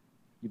disagreement.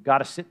 You've got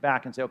to sit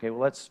back and say, okay, well,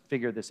 let's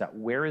figure this out.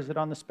 Where is it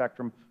on the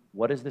spectrum?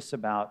 What is this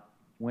about?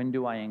 When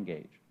do I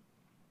engage?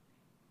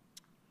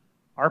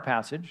 Our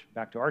passage,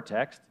 back to our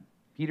text,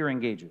 Peter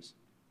engages,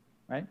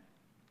 right?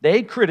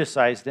 They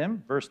criticized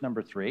him, verse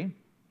number 2,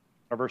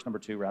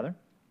 rather.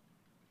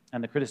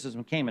 And the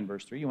criticism came in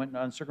verse 3. You went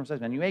to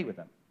uncircumcised men, and you ate with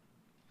them.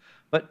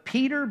 But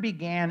Peter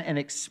began and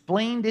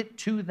explained it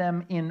to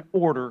them in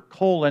order,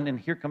 and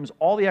here comes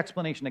all the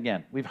explanation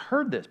again. We've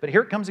heard this, but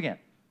here it comes again.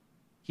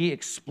 He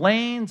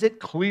explains it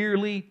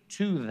clearly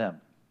to them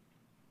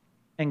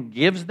and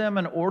gives them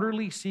an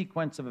orderly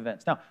sequence of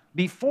events. Now,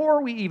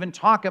 before we even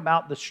talk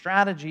about the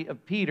strategy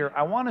of Peter,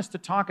 I want us to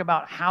talk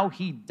about how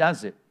he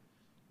does it,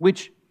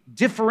 which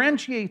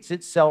differentiates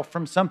itself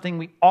from something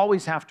we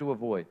always have to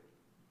avoid.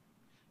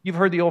 You've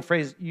heard the old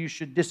phrase, you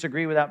should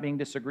disagree without being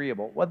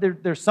disagreeable. Well,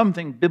 there's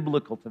something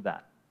biblical to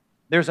that.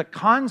 There's a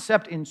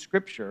concept in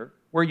Scripture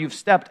where you've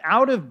stepped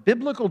out of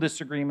biblical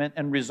disagreement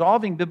and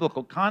resolving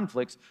biblical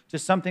conflicts to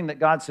something that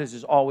God says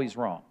is always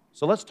wrong.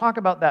 So let's talk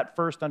about that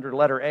first under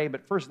letter A,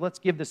 but first let's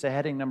give this a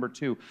heading number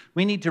 2.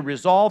 We need to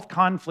resolve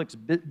conflicts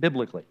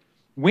biblically.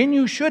 When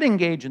you should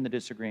engage in the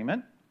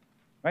disagreement,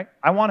 right?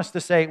 I want us to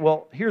say,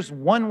 well, here's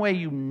one way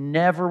you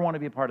never want to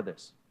be a part of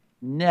this.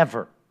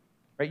 Never.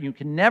 Right? You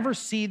can never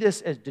see this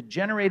as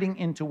degenerating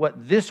into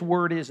what this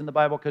word is in the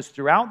Bible, because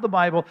throughout the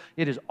Bible,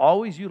 it is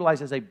always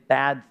utilized as a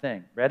bad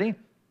thing. Ready?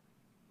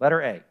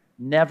 Letter A.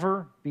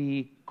 Never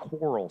be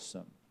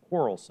quarrelsome.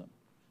 Quarrelsome.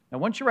 Now,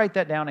 once you write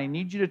that down, I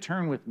need you to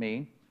turn with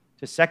me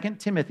to 2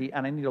 Timothy,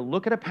 and I need to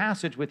look at a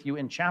passage with you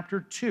in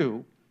chapter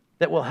 2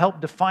 that will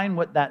help define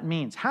what that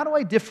means. How do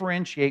I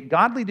differentiate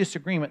godly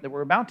disagreement that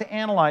we're about to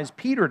analyze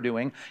Peter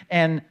doing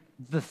and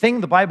the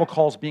thing the Bible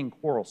calls being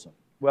quarrelsome?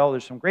 Well,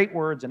 there's some great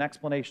words and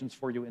explanations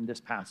for you in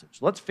this passage.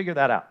 Let's figure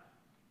that out.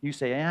 You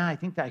say, yeah, I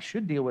think that I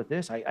should deal with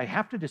this. I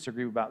have to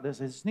disagree about this.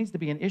 This needs to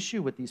be an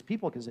issue with these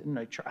people because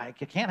I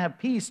can't have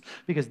peace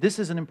because this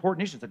is an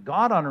important issue. It's a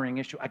God-honoring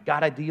issue. I got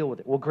to deal with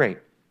it. Well, great.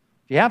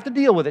 If you have to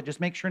deal with it, just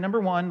make sure,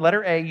 number 1,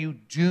 letter A, you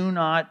do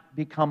not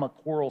become a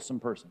quarrelsome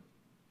person.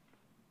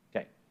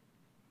 Okay.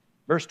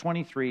 Verse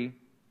 23,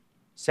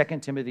 2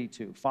 Timothy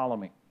 2. Follow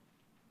me.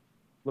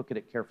 Look at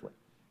it carefully.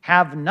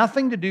 Have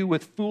nothing to do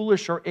with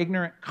foolish or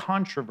ignorant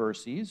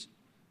controversies.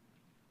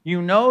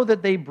 You know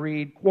that they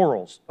breed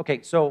quarrels.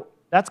 Okay, so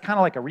that's kind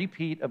of like a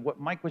repeat of what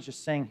Mike was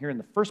just saying here in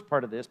the first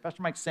part of this.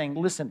 Pastor Mike's saying,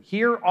 listen,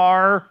 here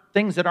are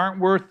things that aren't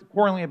worth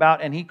quarreling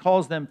about, and he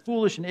calls them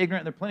foolish and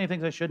ignorant. There are plenty of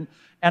things I shouldn't.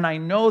 And I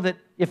know that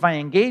if I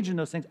engage in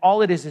those things,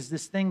 all it is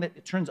this thing that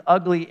it turns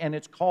ugly, and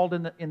it's called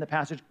in the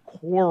passage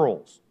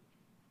quarrels.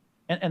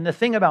 And the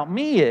thing about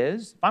me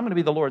is, if I'm going to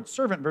be the Lord's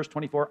servant, verse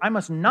 24, I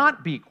must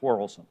not be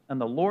quarrelsome. And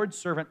the Lord's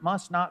servant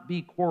must not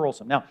be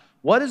quarrelsome. Now,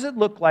 what does it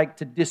look like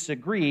to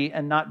disagree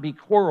and not be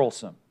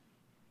quarrelsome?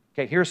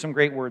 Okay, here's some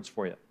great words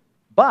for you.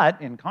 But,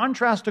 in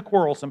contrast to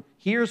quarrelsome,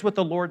 here's what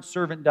the Lord's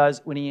servant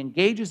does when he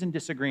engages in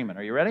disagreement.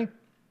 Are you ready?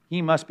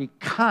 He must be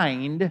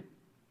kind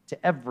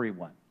to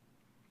everyone.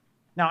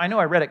 Now, I know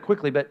I read it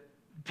quickly, but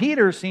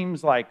Peter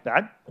seems like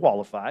that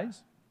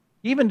qualifies.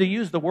 Even to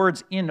use the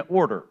words in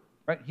order,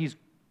 right? He's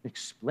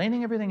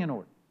explaining everything in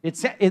order.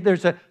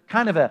 There's a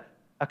kind of a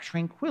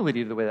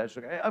tranquility to the way that's.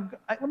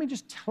 Let me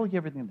just tell you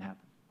everything that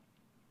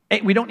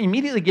happened. We don't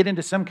immediately get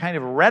into some kind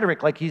of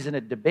rhetoric like he's in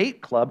a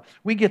debate club.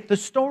 We get the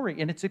story,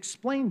 and it's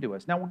explained to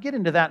us. Now, we'll get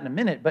into that in a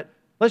minute, but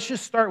let's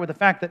just start with the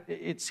fact that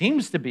it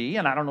seems to be,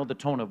 and I don't know the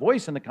tone of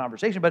voice in the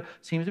conversation, but it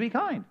seems to be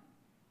kind.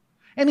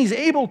 And he's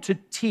able to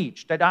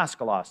teach,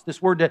 didaskalos,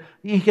 this word that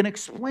he can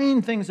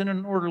explain things in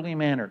an orderly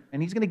manner.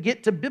 And he's going to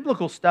get to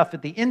biblical stuff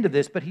at the end of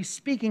this, but he's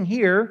speaking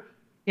here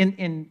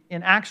in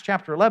Acts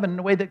chapter 11 in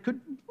a way that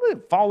could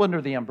fall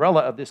under the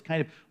umbrella of this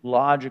kind of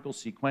logical,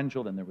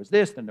 sequential, then there was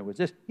this, then there was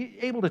this. He's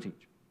able to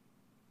teach.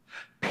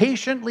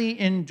 Patiently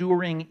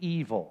enduring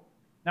evil.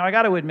 Now, I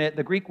got to admit,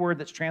 the Greek word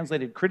that's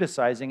translated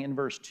criticizing in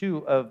verse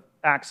 2 of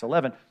Acts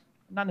 11,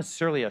 not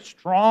necessarily a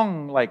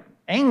strong,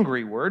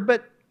 angry word,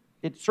 but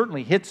it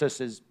certainly hits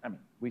us as,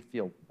 we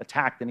feel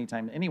attacked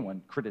anytime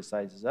anyone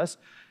criticizes us.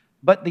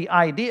 But the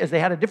idea is they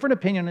had a different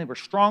opinion, and they were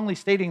strongly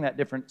stating that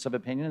difference of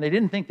opinion, and they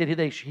didn't think that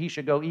he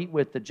should go eat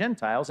with the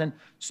Gentiles. And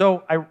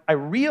so I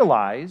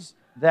realize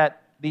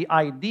that the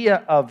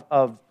idea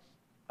of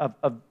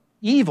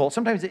evil,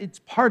 sometimes it's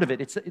part of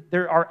it.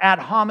 There are ad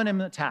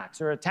hominem attacks.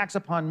 There are attacks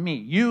upon me,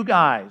 you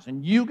guys,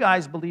 and you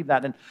guys believe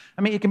that. And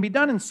it can be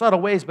done in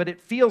subtle ways, but it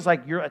feels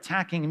like you're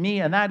attacking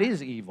me, and that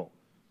is evil.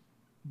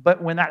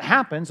 But when that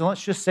happens, and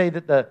let's just say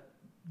that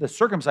the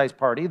circumcised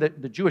party,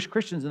 the Jewish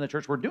Christians in the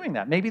church were doing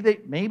that.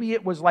 Maybe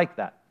it was like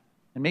that.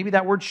 And maybe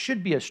that word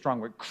should be a strong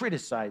word,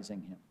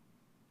 criticizing him.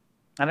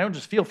 And I don't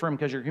just feel for him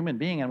because you're a human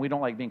being and we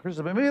don't like being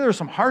criticized, but maybe there's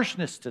some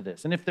harshness to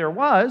this. And if there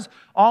was,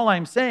 all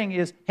I'm saying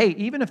is, hey,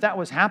 even if that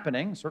was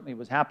happening, certainly it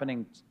was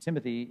happening to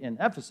Timothy in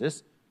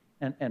Ephesus,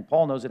 and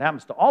Paul knows it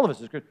happens to all of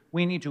us,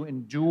 we need to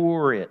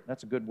endure it.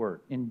 That's a good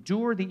word.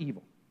 Endure the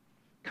evil.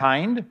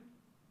 Kind,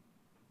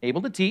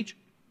 able to teach,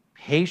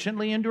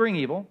 patiently enduring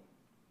evil.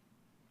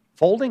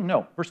 Folding?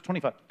 No. Verse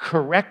 25.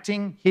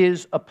 Correcting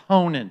his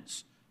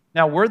opponents.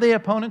 Now, were they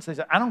opponents? They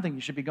said, I don't think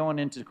you should be going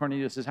into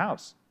Cornelius'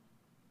 house.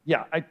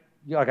 Yeah,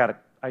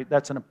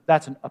 that's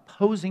an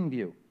opposing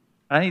view.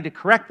 I need to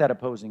correct that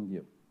opposing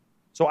view.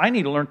 So I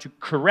need to learn to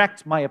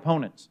correct my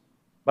opponents.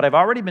 But I've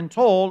already been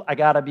told I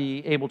got to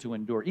be able to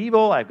endure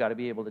evil. I've got to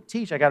be able to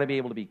teach. I got to be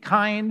able to be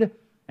kind.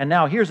 And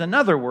now here's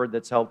another word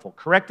that's helpful.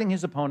 Correcting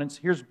his opponents,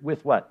 here's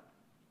with what?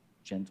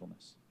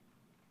 Gentleness.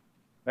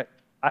 Right?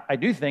 I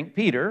do think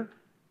Peter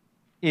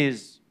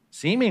is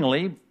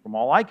seemingly, from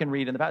all I can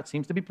read in the past,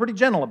 seems to be pretty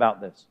gentle about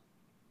this.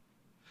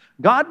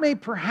 God may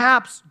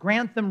perhaps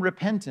grant them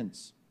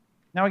repentance.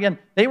 Now again,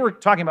 they were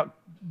talking about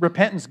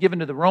repentance given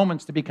to the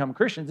Romans to become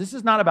Christians. This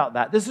is not about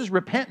that. This is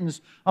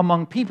repentance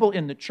among people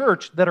in the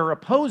church that are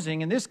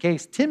opposing, in this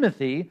case,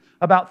 Timothy,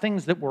 about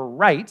things that were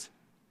right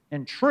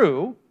and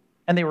true,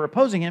 and they were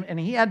opposing him, and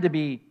he had to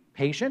be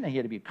patient, and he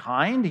had to be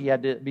kind, he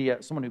had to be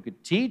someone who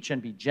could teach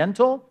and be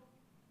gentle,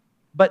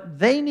 but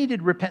they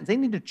needed repentance. They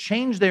needed to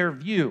change their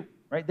view,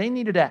 right? They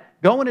needed to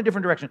go in a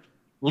different direction,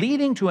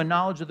 leading to a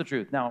knowledge of the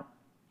truth. Now,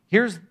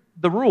 here's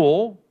the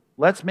rule.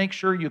 Let's make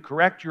sure you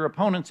correct your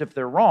opponents if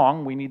they're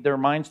wrong. We need their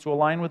minds to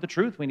align with the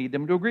truth. We need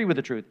them to agree with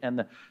the truth. And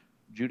the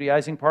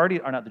Judaizing party,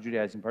 or not the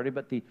Judaizing party,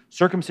 but the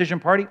circumcision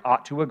party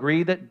ought to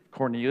agree that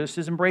Cornelius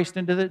is embraced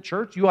into the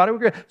church. You ought to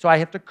agree. So I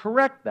have to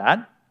correct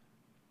that.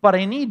 But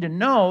I need to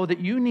know that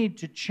you need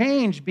to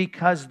change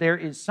because there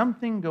is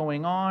something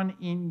going on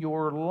in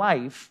your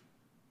life,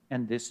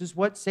 and this is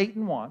what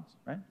Satan wants,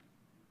 right?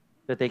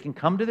 That they can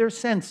come to their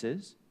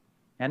senses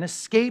and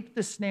escape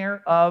the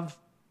snare of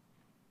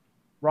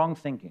wrong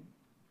thinking.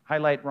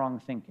 Highlight wrong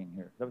thinking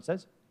here. Is that what it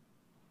says?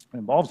 It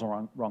involves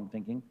wrong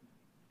thinking,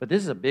 but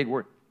this is a big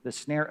word, the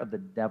snare of the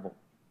devil.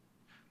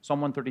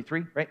 Psalm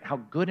 133, right? How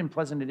good and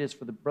pleasant it is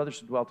for the brothers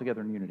to dwell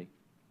together in unity.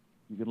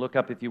 You could look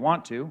up if you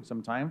want to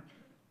sometime,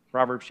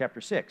 Proverbs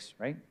chapter 6,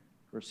 right?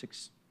 Verse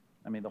 6,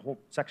 the whole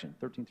section,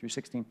 13 through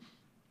 16.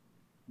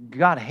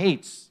 God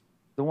hates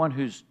the one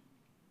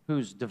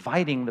who's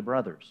dividing the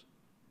brothers,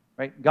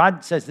 right?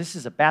 God says this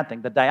is a bad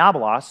thing. The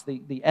diabolos,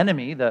 the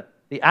enemy, the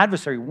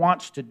adversary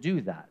wants to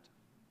do that.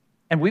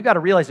 And we've got to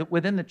realize that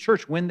within the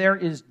church, when there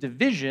is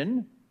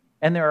division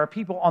and there are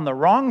people on the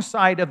wrong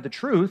side of the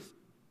truth,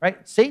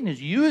 right? Satan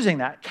is using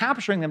that,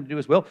 capturing them to do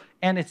his will,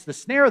 and it's the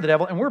snare of the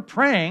devil, and we're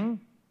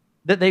praying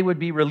that they would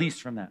be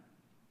released from that.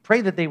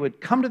 Pray that they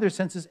would come to their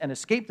senses and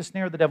escape the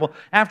snare of the devil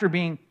after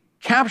being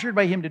captured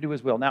by him to do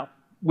his will. Now,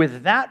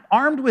 with that,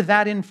 armed with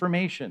that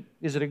information,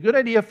 is it a good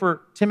idea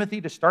for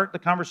Timothy to start the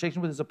conversation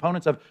with his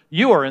opponents of,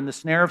 you are in the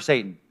snare of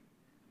Satan?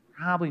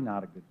 Probably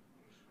not a good.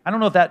 I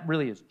don't know if that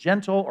really is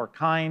gentle or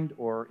kind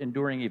or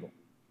enduring evil.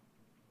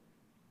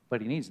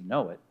 But he needs to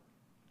know it.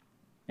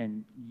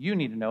 And you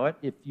need to know it.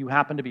 If you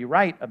happen to be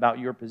right about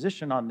your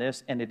position on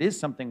this, and it is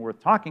something worth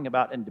talking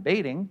about and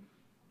debating,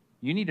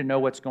 you need to know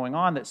what's going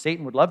on, that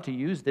Satan would love to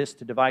use this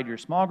to divide your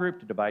small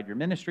group, to divide your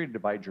ministry, to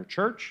divide your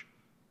church.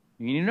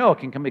 You need to know it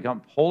can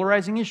become a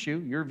polarizing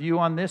issue, your view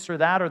on this or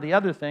that or the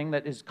other thing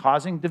that is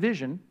causing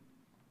division.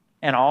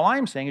 And all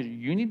I'm saying is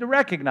you need to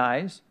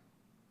recognize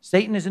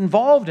Satan is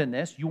involved in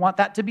this. You want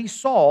that to be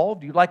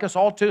solved. You'd like us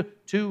all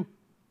to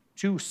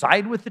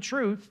side with the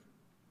truth.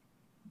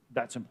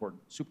 That's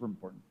important, super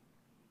important.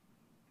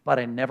 But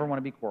I never want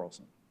to be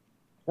quarrelsome.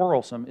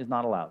 Quarrelsome is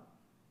not allowed.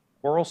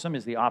 Quarrelsome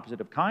is the opposite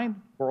of kind.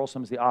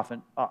 Quarrelsome is the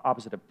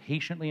opposite of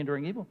patiently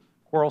enduring evil.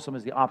 Quarrelsome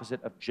is the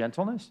opposite of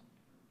gentleness.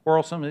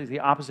 Quarrelsome is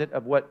the opposite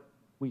of what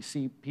we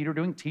see Peter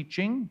doing,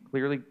 teaching,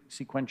 clearly,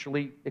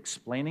 sequentially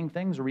explaining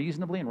things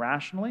reasonably and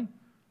rationally.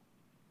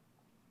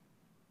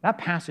 That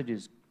passage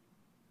is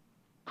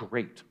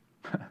great.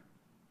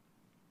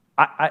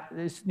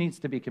 This needs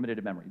to be committed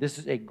to memory. This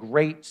is a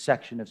great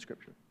section of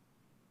Scripture.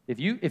 If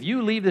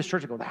you leave this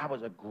church and go, that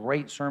was a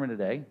great sermon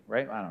today,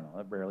 right? I don't know,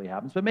 that rarely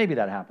happens, but maybe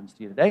that happens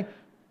to you today.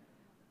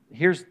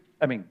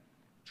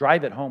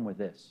 Drive it home with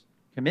this.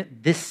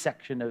 Commit this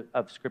section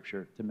of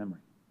Scripture to memory.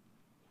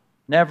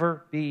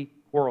 Never be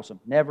quarrelsome.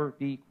 Never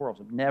be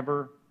quarrelsome.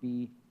 Never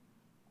be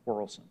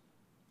quarrelsome.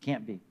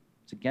 Can't be.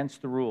 It's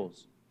against the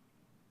rules.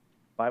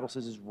 The Bible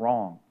says it's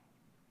wrong.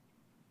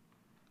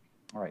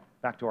 All right,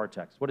 back to our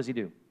text. What does he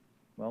do?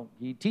 Well,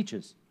 he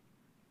teaches.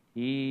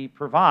 He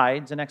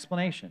provides an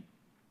explanation.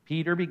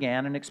 Peter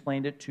began and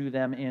explained it to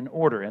them in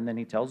order. And then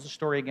he tells the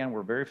story again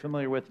we're very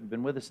familiar with. You've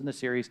been with us in the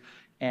series.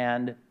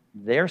 And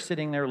they're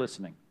sitting there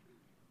listening.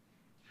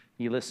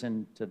 He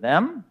listened to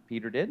them,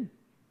 Peter did.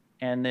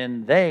 And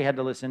then they had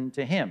to listen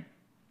to him.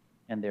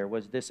 And there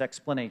was this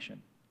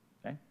explanation.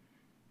 Okay?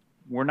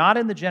 We're not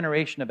in the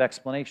generation of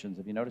explanations.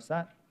 Have you noticed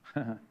that?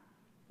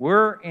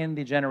 We're in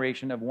the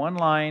generation of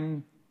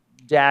one-line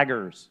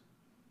daggers,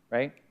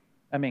 right?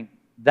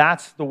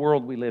 That's the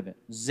world we live in.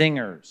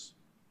 Zingers,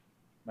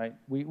 right?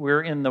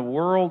 We're in the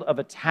world of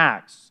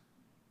attacks.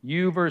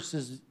 You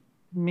versus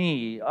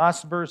me,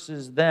 us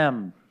versus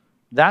them.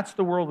 That's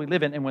the world we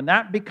live in. And when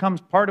that becomes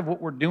part of what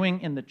we're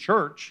doing in the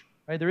church,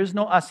 right? There is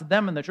no us,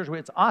 them in the church.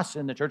 It's us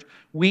in the church.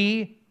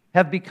 We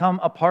have become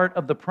a part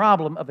of the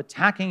problem of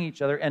attacking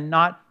each other and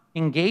not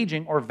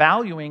engaging or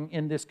valuing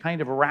in this kind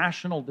of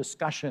rational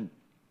discussion.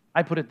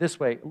 I put it this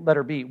way,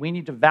 letter B, we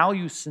need to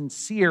value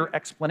sincere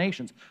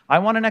explanations. I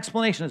want an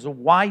explanation as to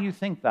why you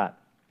think that.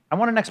 I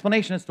want an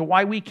explanation as to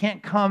why we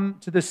can't come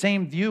to the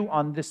same view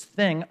on this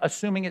thing,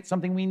 assuming it's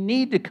something we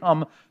need to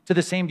come to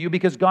the same view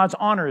because God's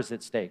honor is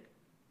at stake.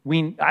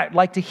 I'd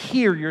like to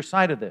hear your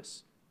side of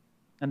this.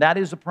 And that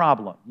is a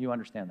problem. You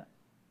understand that.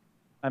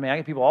 I mean, I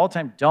get people all the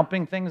time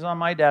dumping things on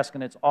my desk,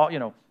 and it's all,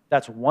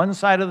 that's one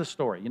side of the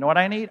story. You know what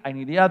I need? I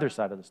need the other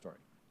side of the story.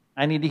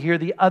 I need to hear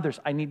the others.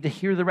 I need to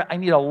hear I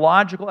need a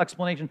logical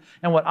explanation.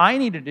 And what I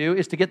need to do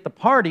is to get the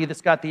party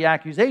that's got the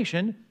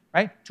accusation,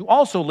 right, to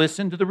also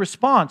listen to the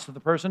response of the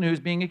person who's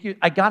being accused.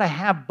 I got to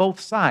have both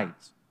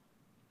sides.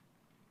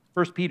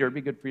 1 Peter, it'd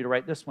be good for you to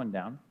write this one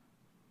down.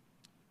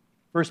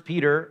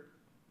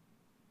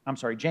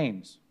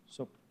 James.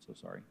 So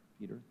sorry,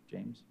 Peter,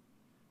 James.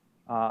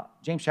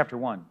 James chapter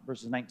 1,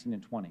 verses 19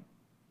 and 20.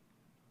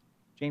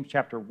 James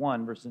chapter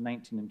 1, verses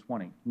 19 and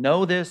 20.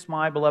 Know this,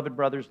 my beloved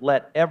brothers,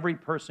 let every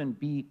person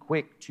be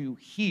quick to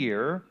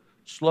hear,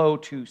 slow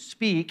to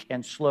speak,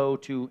 and slow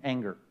to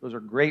anger. Those are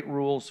great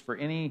rules for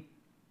any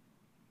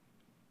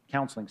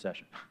counseling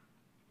session.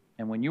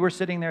 And when you are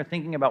sitting there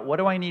thinking about what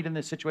do I need in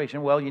this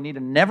situation, well, you need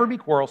to never be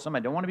quarrelsome. I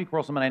don't want to be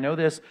quarrelsome, and I know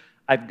this.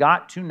 I've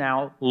got to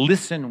now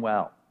listen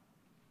well.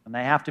 And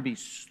I have to be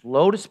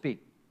slow to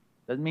speak.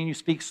 Doesn't mean you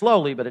speak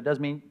slowly, but it does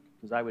mean,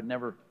 because I would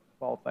never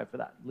qualify for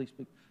that, at least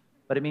speak.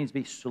 But it means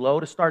be slow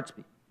to start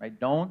speak, right?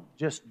 Don't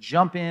just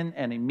jump in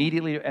and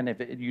immediately, and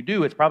if you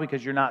do, it's probably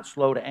because you're not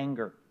slow to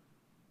anger.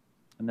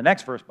 And the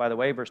next verse, by the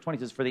way, verse 20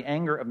 says, for the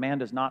anger of man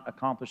does not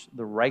accomplish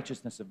the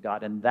righteousness of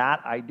God. And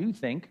that, I do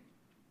think,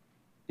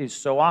 is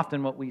so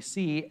often what we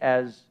see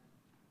as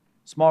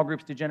small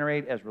groups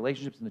degenerate, as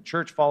relationships in the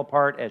church fall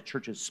apart, as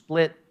churches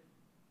split.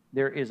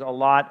 There is a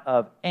lot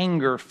of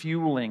anger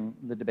fueling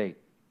the debate.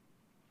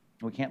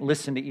 We can't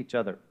listen to each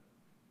other.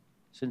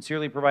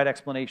 Sincerely provide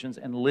explanations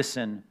and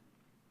listen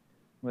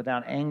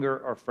without anger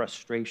or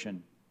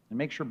frustration. And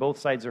make sure both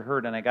sides are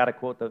heard. And I got to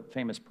quote the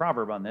famous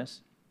proverb on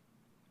this.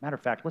 Matter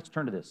of fact, let's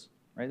turn to this.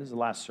 Right? This is the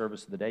last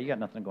service of the day. You got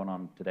nothing going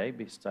on today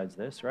besides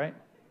this, right?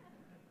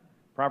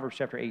 Proverbs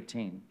chapter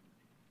 18.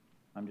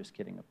 I'm just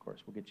kidding, of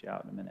course. We'll get you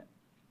out in a minute.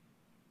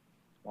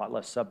 A lot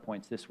less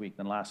subpoints this week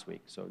than last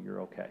week, so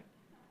you're okay.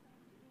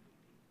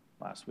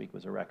 Last week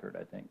was a record,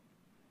 I think.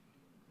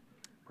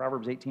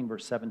 Proverbs 18,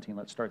 verse 17.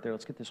 Let's start there.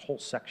 Let's get this whole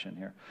section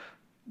here.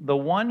 The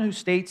one who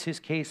states his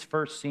case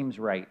first seems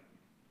right.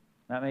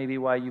 That may be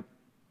why you've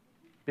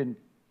been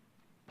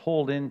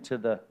pulled into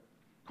the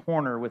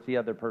corner with the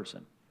other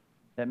person.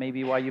 That may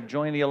be why you've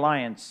joined the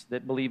alliance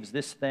that believes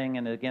this thing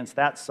and against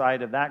that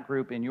side of that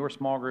group in your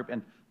small group,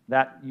 and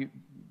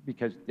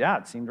because,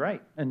 it seemed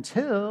right.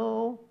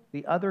 Until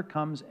the other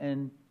comes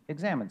and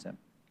examines him.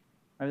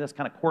 I mean, that's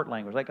kind of court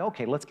language. Like,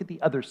 okay, let's get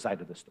the other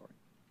side of the story.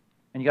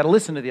 And you got to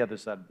listen to the other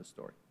side of the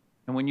story.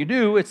 And when you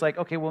do, it's like,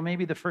 okay, well,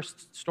 maybe the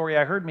first story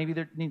I heard, maybe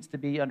there needs to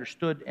be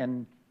understood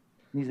and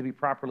needs to be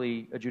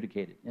properly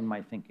adjudicated in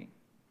my thinking.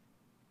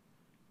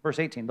 Verse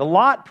 18, the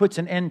lot puts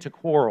an end to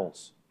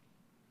quarrels.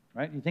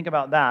 Right? You think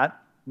about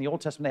that. In the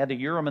Old Testament, they had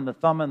the Urim and the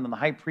Thummim, and the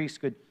high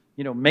priest could,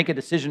 make a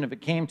decision if it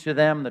came to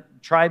them. The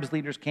tribes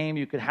leaders came.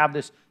 You could have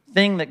this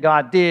thing that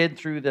God did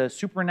through the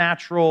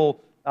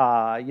supernatural,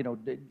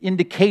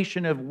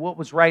 indication of what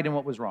was right and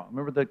what was wrong.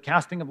 Remember the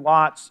casting of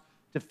lots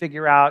to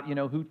figure out,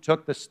 who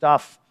took the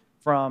stuff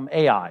from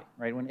Ai,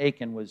 right? When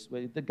Achan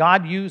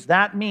God used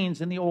that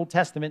means in the Old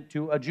Testament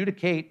to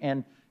adjudicate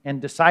and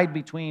decide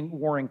between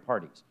warring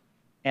parties.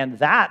 And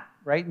that,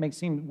 right, may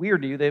seem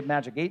weird to you, the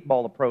magic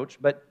 8-ball approach,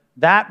 but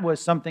that was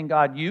something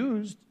God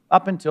used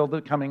up until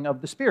the coming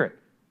of the Spirit.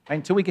 Right?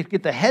 Until we could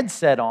get the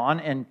headset on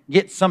and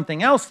get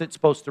something else that's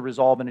supposed to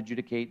resolve and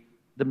adjudicate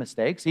the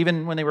mistakes.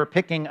 Even when they were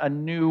picking a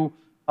new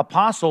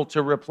apostle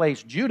to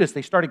replace Judas,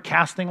 they started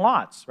casting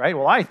lots, right?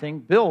 Well, I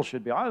think Bill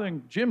should be. I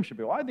think Jim should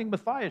be. Well, I think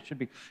Matthias should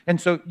be. And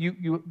so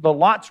the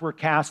lots were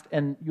cast,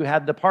 and you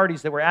had the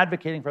parties that were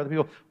advocating for other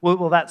people.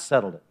 Well, that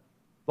settled it.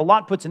 The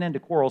lot puts an end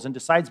to quarrels and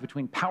decides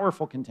between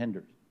powerful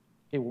contenders.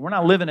 Okay, well, we're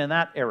not living in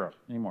that era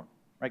anymore,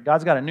 right?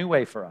 God's got a new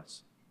way for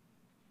us.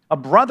 A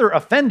brother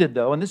offended,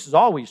 though, and this is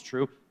always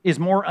true, is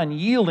more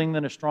unyielding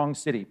than a strong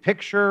city.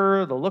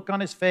 Picture the look on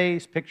his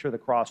face, picture the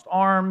crossed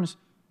arms,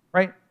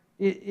 right?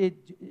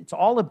 It's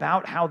all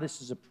about how this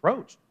is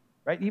approached,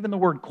 right? Even the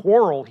word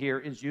quarrel here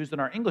is used in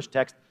our English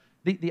text,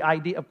 the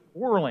idea of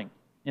quarreling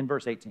in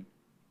verse 18.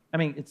 I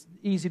mean, it's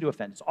easy to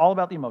offend. It's all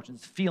about the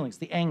emotions, the feelings,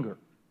 the anger.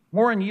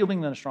 More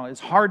unyielding than a strong. It's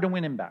hard to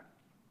win him back.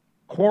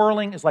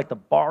 Quarreling is like the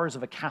bars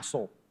of a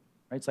castle.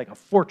 Right? It's like a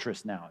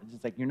fortress now.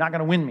 It's like, you're not going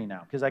to win me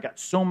now because I got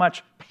so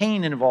much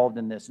pain involved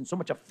in this and so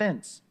much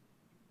offense.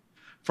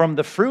 From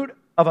the fruit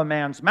of a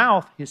man's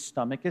mouth, his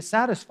stomach is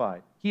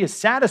satisfied. He is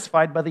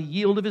satisfied by the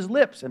yield of his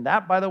lips. And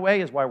that, by the way,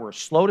 is why we're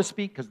slow to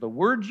speak, because the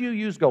words you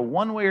use go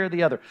one way or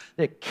the other.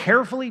 The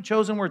carefully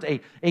chosen words,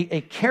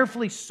 a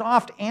carefully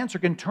soft answer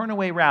can turn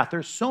away wrath.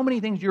 There's so many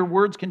things your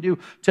words can do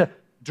to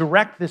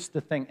direct this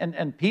to thing.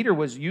 And Peter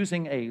was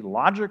using a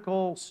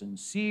logical,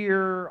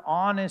 sincere,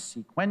 honest,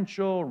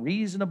 sequential,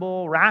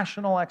 reasonable,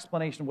 rational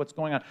explanation of what's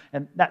going on.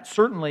 And that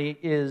certainly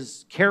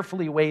is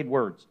carefully weighed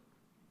words.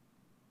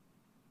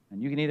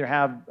 And you can either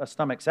have a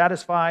stomach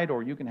satisfied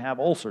or you can have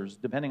ulcers,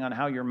 depending on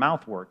how your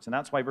mouth works. And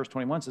that's why verse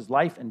 21 says,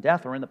 life and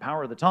death are in the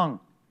power of the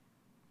tongue.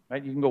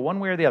 Right? You can go one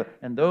way or the other.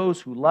 And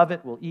those who love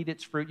it will eat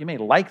its fruit. You may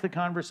like the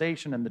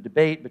conversation and the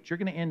debate, but you're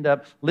going to end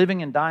up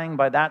living and dying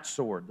by that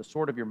sword, the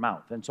sword of your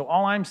mouth. And so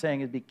all I'm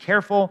saying is be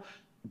careful.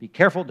 Be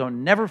careful.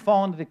 Don't never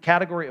fall into the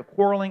category of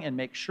quarreling, and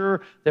make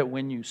sure that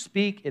when you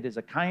speak, it is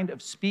a kind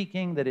of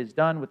speaking that is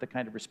done with the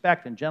kind of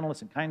respect and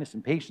gentleness and kindness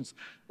and patience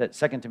that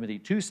 2 Timothy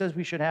 2 says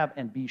we should have.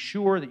 And be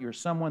sure that you're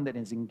someone that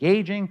is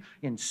engaging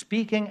in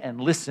speaking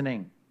and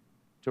listening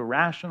to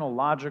rational,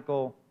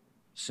 logical,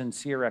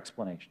 sincere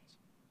explanations.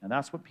 And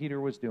that's what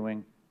Peter was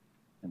doing,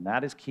 and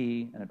that is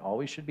key, and it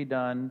always should be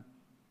done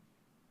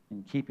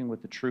in keeping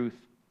with the truth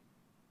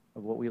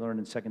of what we learned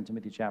in 2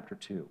 Timothy chapter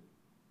 2.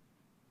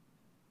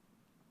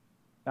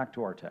 Back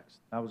to our text.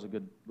 That was a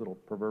good little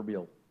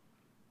proverbial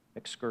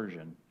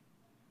excursion.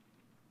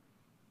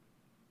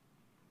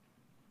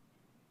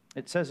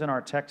 It says in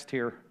our text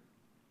here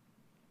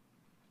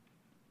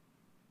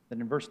that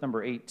in verse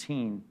number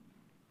 18,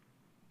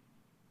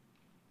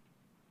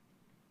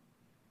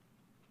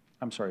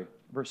 I'm sorry,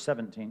 verse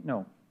 17.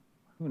 No,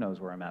 who knows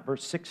where I'm at?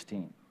 Verse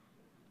 16.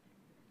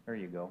 There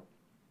you go.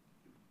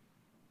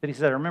 That he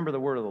said, I remember the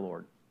word of the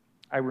Lord.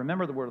 I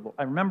remember the word of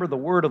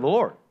the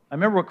Lord. I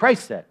remember what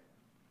Christ said.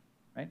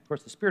 Right? Of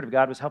course, the Spirit of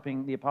God was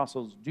helping the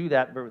apostles do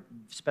that with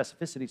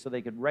specificity so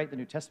they could write the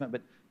New Testament,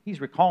 but he's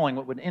recalling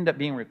what would end up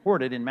being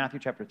recorded in Matthew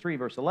chapter 3,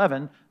 verse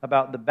 11,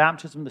 about the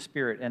baptism of the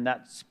Spirit. And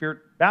that Spirit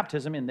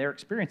baptism, in their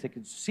experience, they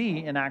could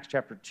see in Acts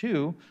chapter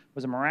 2,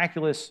 was a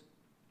miraculous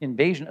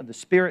invasion of the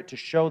Spirit to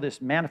show this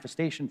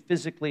manifestation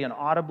physically and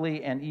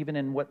audibly, and even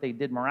in what they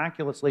did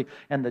miraculously.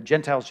 And the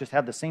Gentiles just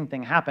had the same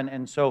thing happen.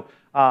 And so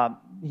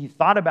he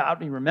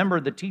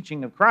remembered the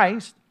teaching of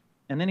Christ.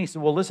 And then he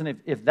said, well, listen,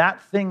 if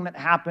that thing that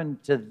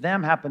happened to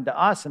them happened to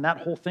us, and that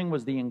whole thing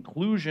was the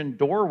inclusion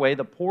doorway,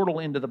 the portal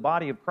into the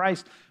body of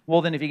Christ,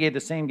 well, then if he gave the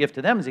same gift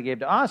to them as he gave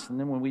to us, and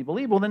then when we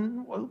believe, well,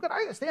 then who could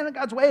I stand in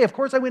God's way? Of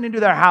course I went into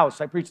their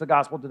house. I preached the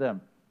gospel to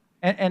them.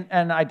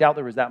 And I doubt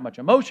there was that much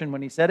emotion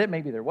when he said it.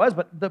 Maybe there was,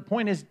 but the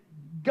point is,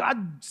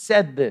 God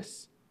said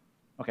this.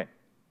 Okay,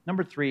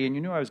 number 3, and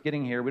you knew I was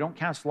getting here. We don't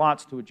cast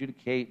lots to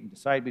adjudicate and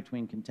decide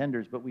between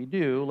contenders, but we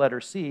do,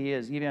 letter C,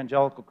 as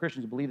evangelical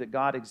Christians believe that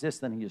God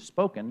exists and he has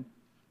spoken,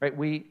 right?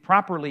 We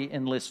properly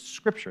enlist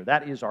Scripture.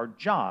 That is our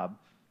job,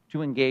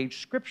 to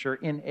engage Scripture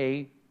in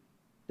a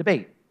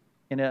debate,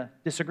 in a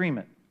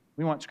disagreement.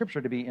 We want Scripture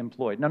to be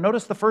employed. Now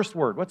notice the first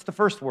word. What's the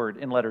first word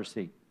in letter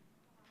C?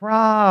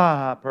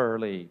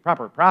 Properly.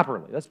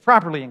 Let's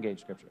properly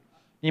engage Scripture.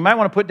 You might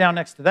want to put down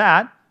next to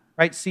that,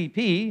 right,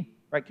 CP,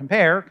 right,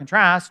 compare,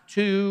 contrast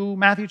to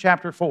Matthew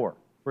chapter 4,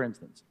 for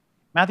instance.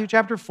 Matthew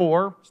chapter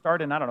 4,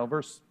 start in,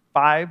 verse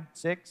 5,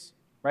 6,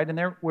 right in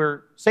there,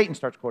 where Satan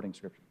starts quoting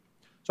Scripture.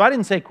 So I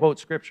didn't say quote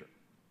Scripture,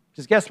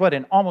 because guess what?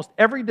 In almost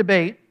every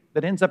debate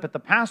that ends up at the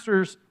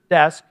pastor's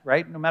desk,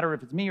 right, no matter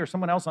if it's me or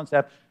someone else on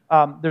staff,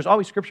 there's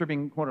always Scripture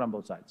being quoted on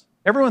both sides.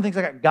 Everyone thinks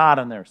they got God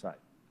on their side.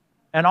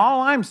 And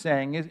all I'm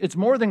saying is it's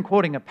more than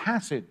quoting a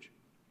passage.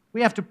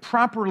 We have to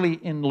properly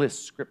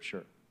enlist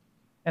Scripture.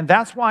 And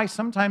that's why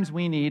sometimes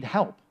we need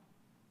help.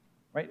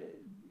 Right?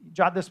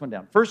 Jot this one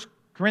down. 1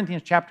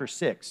 Corinthians chapter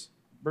 6,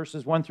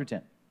 verses 1 through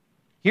 10.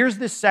 Here's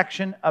this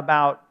section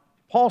about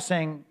Paul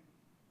saying,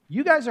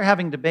 you guys are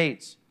having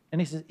debates. And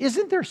he says,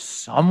 isn't there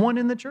someone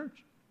in the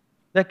church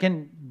that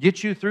can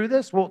get you through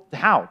this? Well,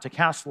 how? To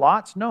cast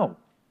lots? No.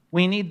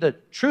 We need the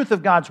truth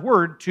of God's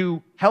word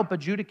to help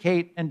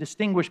adjudicate and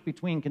distinguish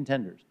between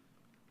contenders.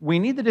 We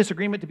need the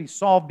disagreement to be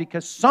solved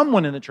because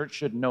someone in the church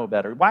should know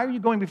better. Why are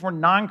you going before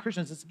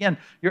non-Christians? It's, again,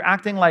 you're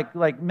acting like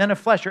men of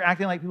flesh. You're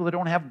acting like people that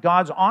don't have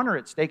God's honor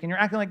at stake, and you're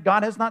acting like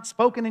God has not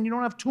spoken, and you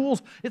don't have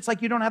tools. It's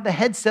like you don't have the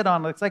headset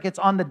on. It's like it's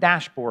on the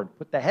dashboard.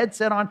 Put the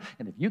headset on,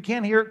 and if you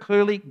can't hear it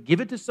clearly, give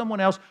it to someone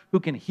else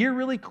who can hear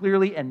really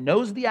clearly and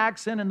knows the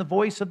accent and the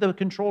voice of the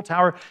control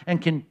tower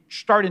and can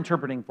start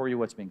interpreting for you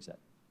what's being said.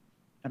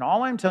 And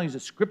all I'm telling you is that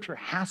Scripture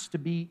has to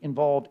be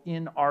involved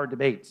in our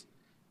debates.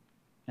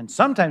 And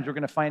sometimes we're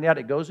going to find out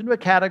it goes into a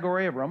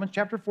category of Romans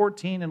chapter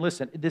 14. And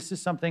listen, this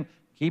is something,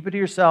 keep it to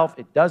yourself.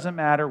 It doesn't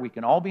matter. We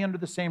can all be under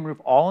the same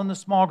roof, all in the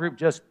small group.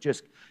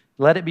 Just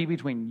let it be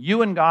between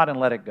you and God and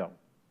let it go.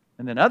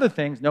 And then other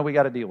things, no, we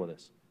got to deal with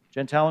this.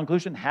 Gentile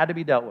inclusion had to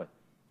be dealt with.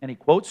 And he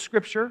quotes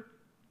Scripture,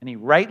 and he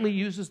rightly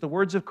uses the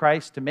words of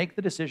Christ to make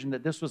the decision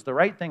that this was the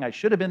right thing. I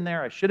should have been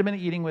there. I should have been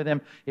eating with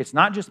him. It's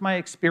not just my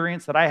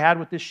experience that I had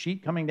with this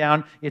sheet coming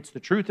down. It's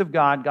the truth of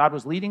God. God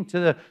was leading to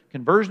the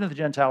conversion of the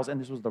Gentiles, and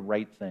this was the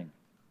right thing.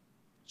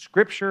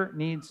 Scripture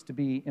needs to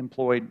be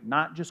employed,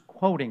 not just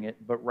quoting it,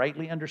 but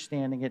rightly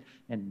understanding it.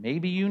 And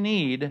maybe you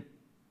need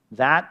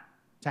that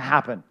to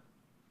happen.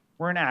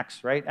 We're in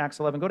Acts, right? Acts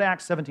 11. Go to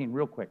Acts 17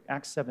 real quick.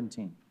 Acts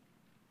 17.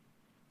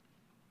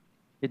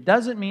 It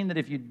doesn't mean that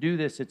if you do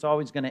this, it's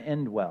always going to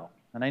end well.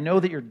 And I know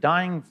that you're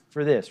dying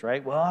for this,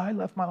 right? Well, I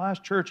left my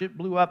last church. It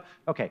blew up.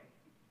 Okay.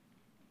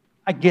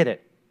 I get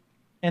it.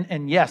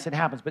 And yes, it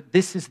happens. But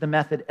this is the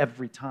method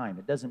every time.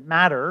 It doesn't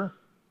matter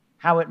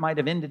how it might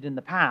have ended in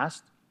the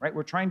past, right?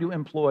 We're trying to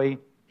employ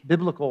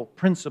biblical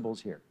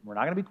principles here. We're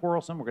not going to be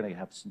quarrelsome. We're going to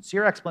have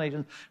sincere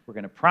explanations. We're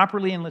going to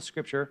properly enlist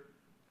Scripture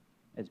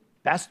as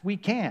best we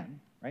can.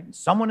 right? And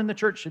someone in the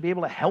church should be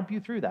able to help you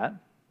through that.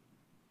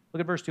 Look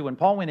at verse 2. When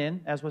Paul went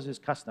in, as was his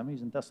custom,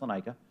 he's in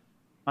Thessalonica,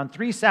 on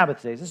 3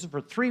 Sabbath days, this is for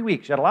 3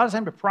 weeks. He had a lot of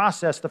time to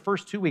process the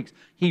first 2 weeks.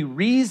 He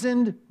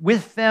reasoned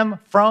with them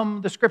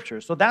from the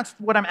Scriptures. So that's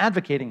what I'm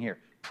advocating here,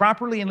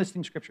 properly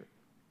enlisting Scripture.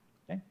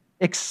 Okay?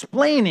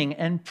 Explaining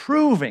and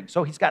proving.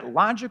 So he's got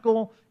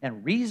logical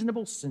and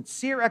reasonable,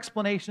 sincere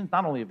explanations,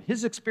 not only of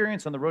his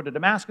experience on the road to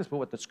Damascus, but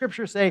what the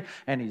Scriptures say,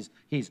 and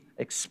he's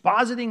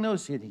expositing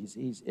those.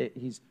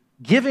 He's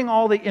giving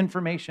all the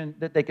information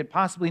that they could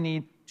possibly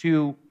need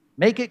to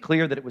make it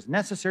clear that it was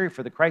necessary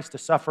for the Christ to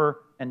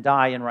suffer and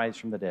die and rise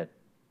from the dead,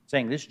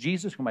 saying, this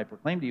Jesus whom I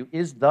proclaim to you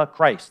is the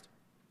Christ.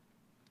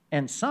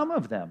 And some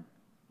of them,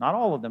 not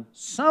all of them,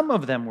 some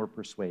of them were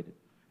persuaded.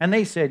 And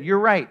they said, you're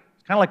right.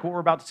 It's kind of like what we're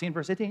about to see in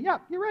verse 18. Yeah,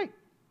 you're right.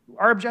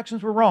 Our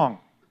objections were wrong.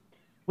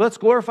 Let's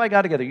glorify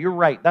God together. You're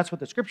right. That's what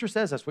the Scripture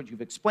says. That's what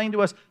you've explained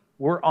to us.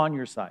 We're on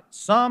your side.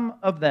 Some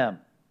of them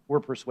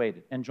were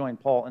persuaded and joined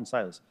Paul and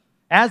Silas,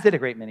 as did a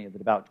great many of the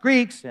devout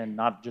Greeks, and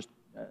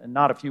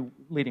not a few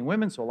leading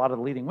women, so a lot of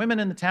the leading women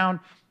in the town.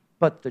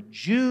 But the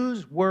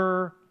Jews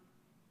were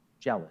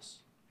jealous,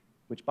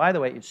 which, by the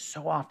way, is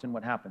so often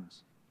what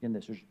happens in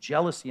this. There's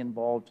jealousy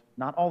involved,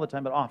 not all the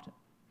time, but often.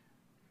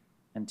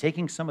 And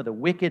taking some of the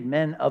wicked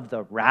men of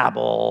the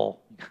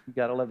rabble, you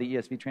got to love the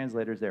ESV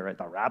translators there, right?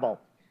 The rabble,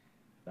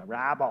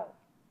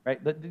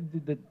 right?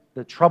 The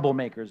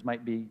troublemakers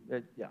might be,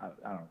 I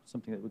don't know,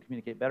 something that would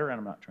communicate better, and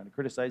I'm not trying to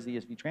criticize the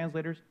ESV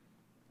translators.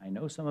 I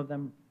know some of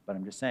them, but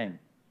I'm just saying,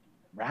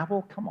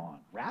 rabble? Come on.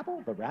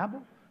 Rabble? The rabble?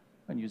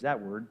 I haven't used that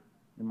word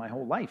in my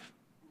whole life.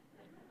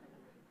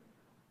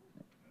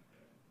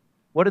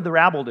 What did the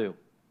rabble do?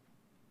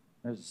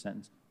 There's a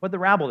sentence. What did the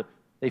rabble do?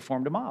 They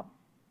formed a mob.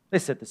 They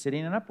set the city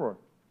in an uproar.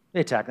 They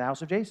attacked the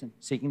house of Jason,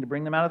 seeking to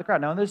bring them out of the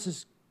crowd. Now, this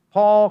is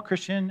Paul,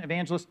 Christian,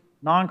 evangelist,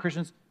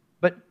 non-Christians.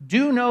 But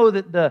do know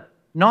that the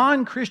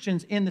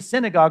non-Christians in the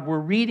synagogue were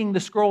reading the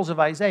scrolls of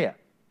Isaiah.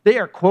 They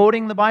are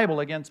quoting the Bible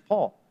against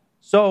Paul.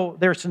 So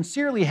they're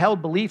sincerely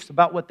held beliefs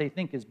about what they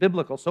think is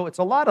biblical. So it's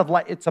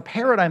a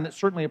paradigm that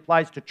certainly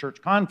applies to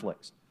church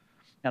conflicts.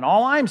 And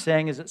all I'm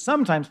saying is that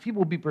sometimes people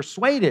will be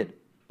persuaded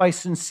by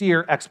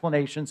sincere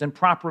explanations and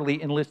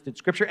properly enlisted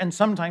Scripture, and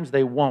sometimes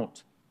they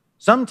won't.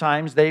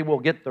 Sometimes they will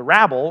get the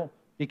rabble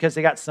because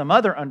they got some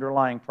other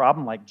underlying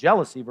problem, like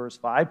jealousy, verse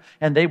 5,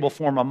 and they will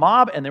form a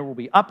mob, and there will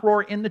be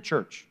uproar in the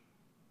church.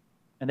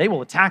 And they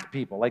will attack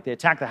people, like they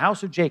attacked the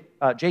house of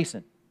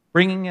Jason,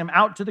 bringing him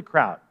out to the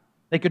crowd.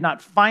 They could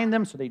not find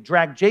them, so they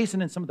dragged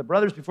Jason and some of the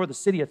brothers before the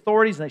city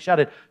authorities, and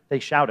they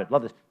shouted,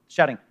 love this,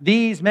 shouting,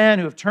 these men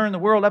who have turned the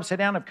world upside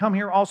down have come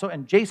here also,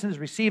 and Jason has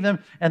received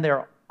them, and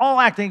they're all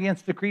acting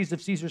against the decrees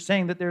of Caesar,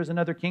 saying that there is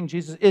another king.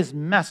 Jesus is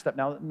messed up.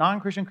 Now,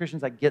 non-Christian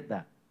Christians, I get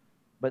that.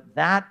 But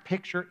that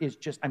picture is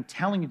just, I'm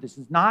telling you, this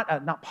is not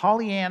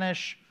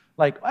Pollyannish,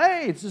 like,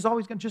 hey, this is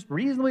always going to just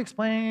reasonably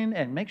explain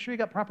and make sure you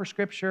got proper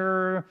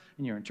Scripture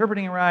and you're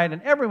interpreting it right,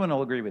 and everyone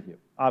will agree with you.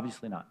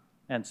 Obviously not.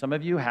 And some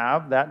of you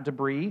have that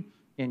debris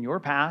in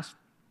your past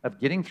of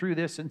getting through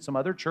this in some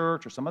other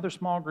church or some other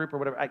small group or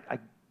whatever. I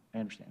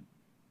understand.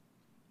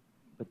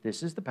 But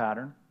this is the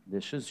pattern.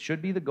 This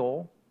should be the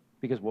goal,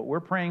 because what we're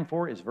praying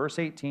for is verse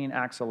 18,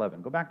 Acts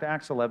 11. Go back to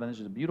Acts 11. This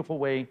is a beautiful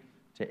way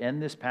to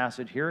end this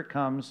passage. Here it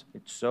comes.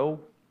 It's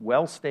so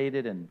well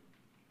stated and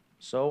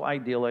so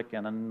idyllic,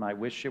 and I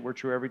wish it were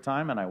true every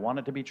time, and I want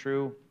it to be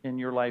true in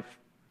your life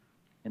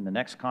in the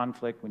next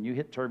conflict. When you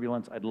hit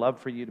turbulence, I'd love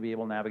for you to be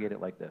able to navigate it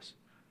like this,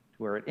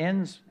 to where it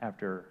ends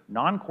after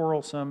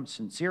non-quarrelsome,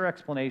 sincere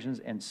explanations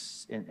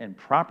and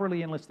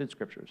properly enlisted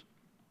Scriptures,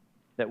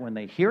 that when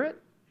they hear it,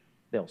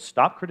 they'll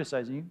stop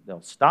criticizing you,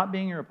 they'll stop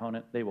being your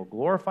opponent, they will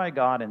glorify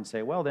God and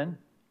say, well then,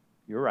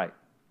 you're right.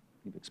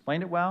 You've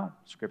explained it well,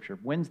 Scripture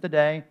wins the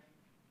day,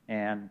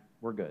 and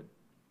we're good.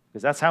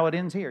 Because that's how it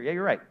ends here. Yeah,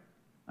 you're right.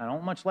 I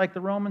don't much like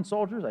the Roman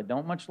soldiers. I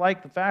don't much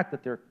like the fact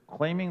that they're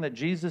claiming that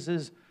Jesus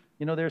is,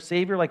 their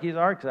Savior like he's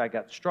ours, because I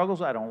got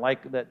struggles. I don't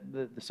like that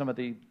some of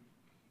the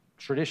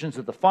traditions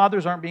of the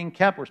fathers aren't being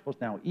kept. We're supposed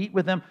to now eat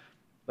with them.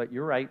 But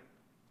you're right.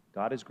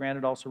 God has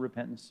granted also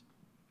repentance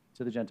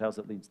to the Gentiles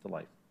that leads to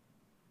life.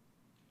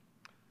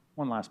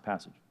 One last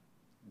passage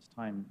as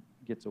time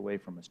gets away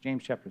from us.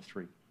 James chapter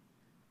 3.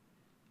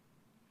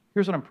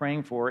 Here's what I'm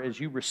praying for as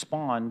you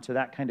respond to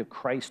that kind of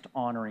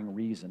Christ-honoring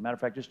reason. Matter of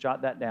fact, just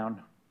jot that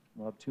down.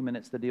 We'll have 2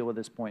 minutes to deal with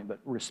this point. But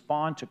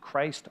respond to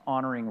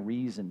Christ-honoring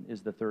reason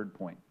is the third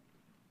point.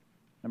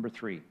 Number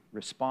 3,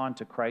 respond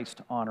to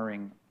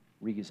Christ-honoring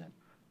reason.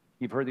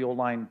 You've heard the old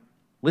line,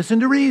 listen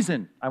to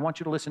reason. I want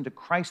you to listen to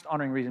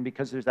Christ-honoring reason,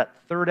 because there's that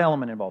third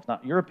element involved. Now,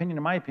 your opinion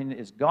and my opinion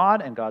is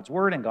God and God's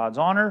word and God's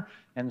honor.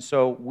 And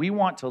so we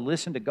want to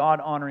listen to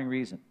God-honoring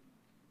reason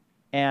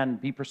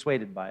and be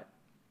persuaded by it.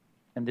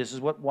 And this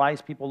is what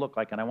wise people look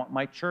like. And I want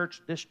my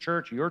church, this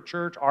church, your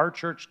church, our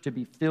church to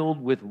be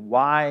filled with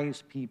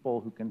wise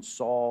people who can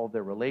solve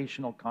their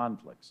relational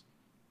conflicts.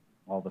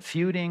 All the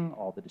feuding,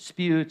 all the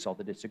disputes, all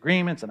the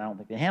disagreements, and I don't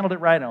think they handled it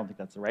right. I don't think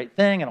that's the right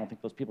thing. I don't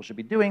think those people should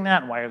be doing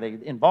that. And why are they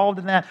involved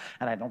in that?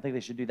 And I don't think they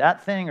should do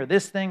that thing or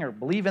this thing or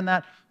believe in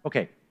that.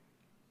 Okay,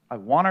 I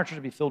want our church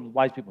to be filled with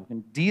wise people who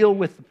can deal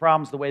with the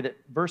problems the way that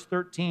verse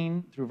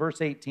 13 through verse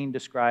 18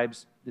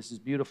 describes. This is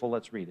beautiful.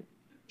 Let's read it.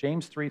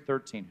 James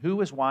 3:13. Who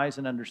is wise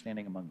and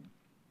understanding among you?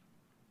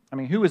 I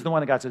mean, who is the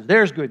one that God says,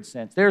 there's good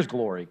sense, there's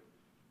glory?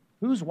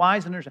 Who's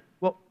wise and understanding?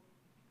 Well,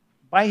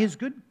 by his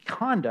good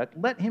conduct,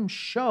 let him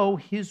show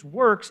his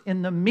works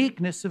in the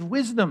meekness of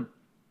wisdom.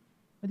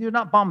 They're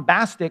not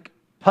bombastic,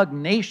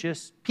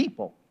 pugnacious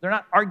people. They're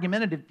not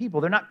argumentative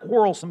people. They're not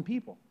quarrelsome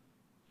people.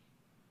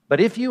 But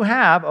if you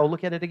have, oh,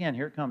 look at it again.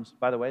 Here it comes.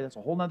 By the way, that's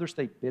a whole other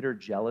state. Bitter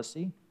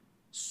jealousy.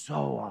 So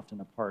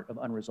often a part of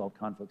unresolved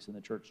conflicts in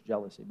the church.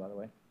 Jealousy, by the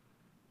way.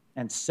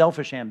 And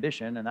selfish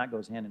ambition, and that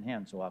goes hand in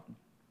hand so often.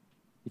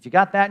 If you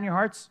got that in your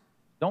hearts,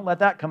 don't let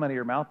that come out of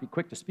your mouth. Be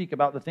quick to speak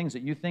about the things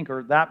that you think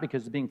are that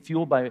because it's being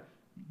fueled by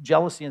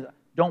jealousy. And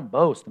don't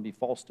boast and be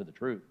false to the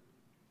truth.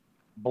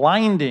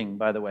 Blinding,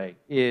 by the way,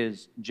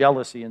 is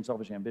jealousy and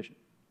selfish ambition.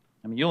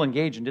 I mean, you'll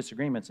engage in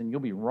disagreements and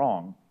you'll be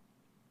wrong,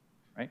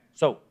 right?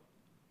 So,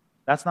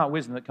 that's not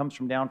wisdom that comes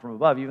from down from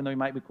above, even though you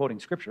might be quoting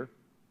Scripture.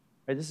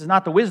 Right? This is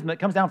not the wisdom that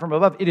comes down from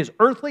above. It is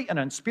earthly and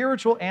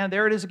unspiritual, and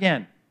there it is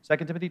again. 2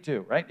 Timothy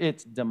 2, right?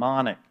 It's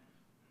demonic.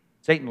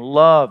 Satan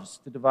loves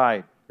to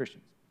divide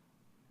Christians.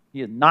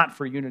 He is not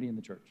for unity in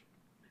the church.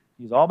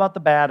 He's all about the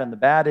bad, and the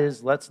bad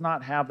is, let's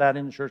not have that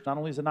in the church. Not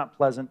only is it not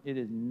pleasant, it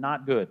is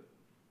not good.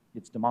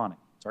 It's demonic.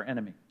 It's our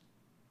enemy.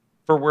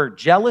 For where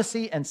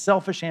jealousy and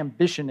selfish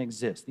ambition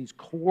exist, these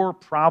core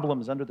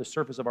problems under the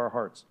surface of our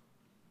hearts,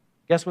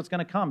 guess what's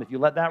going to come if you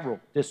let that rule?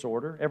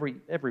 Disorder,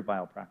 every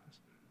vile practice.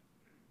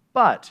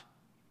 But,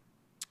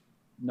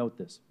 note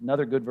this,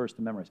 another good verse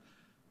to memorize.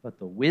 But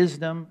the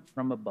wisdom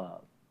from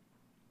above,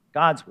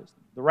 God's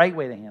wisdom, the right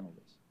way to handle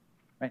this,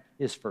 right,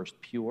 is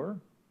first pure,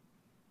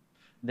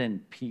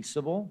 then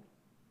peaceable,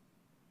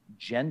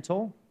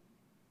 gentle,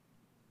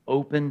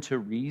 open to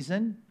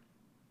reason,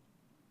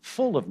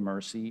 full of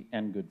mercy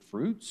and good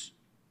fruits.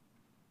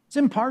 It's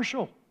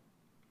impartial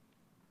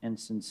and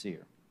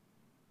sincere.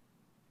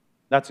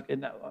 That's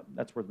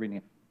worth reading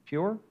it.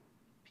 Pure,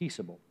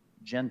 peaceable,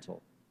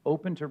 gentle,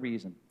 open to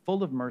reason,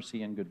 full of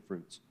mercy and good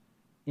fruits,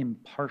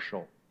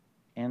 impartial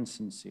and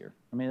sincere.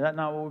 I mean, is that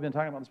not what we've been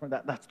talking about this morning?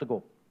 That's the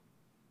goal.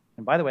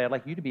 And by the way, I'd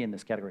like you to be in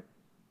this category.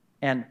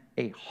 And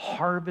a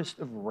harvest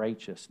of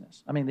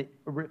righteousness. I mean, the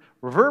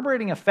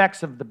reverberating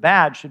effects of the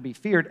bad should be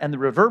feared, and the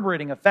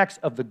reverberating effects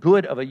of the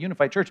good of a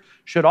unified church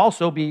should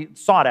also be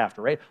sought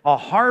after, right? A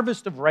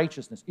harvest of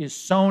righteousness is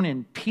sown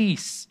in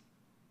peace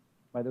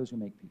by those who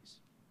make peace.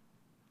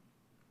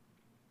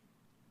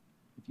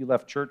 If you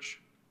left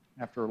church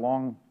after a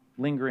long,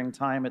 lingering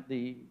time at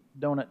the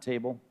donut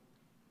table,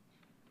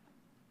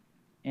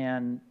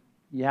 and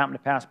you happen to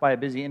pass by a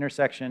busy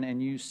intersection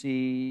and you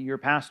see your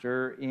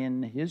pastor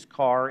in his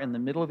car in the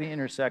middle of the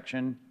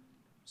intersection,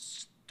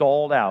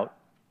 stalled out.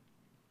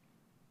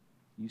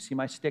 You see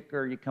my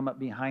sticker, you come up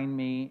behind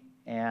me,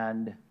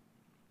 and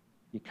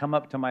you come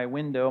up to my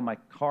window, my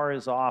car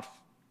is off,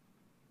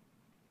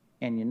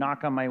 and you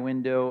knock on my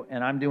window,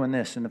 and I'm doing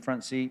this in the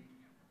front seat.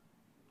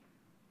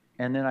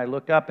 And then I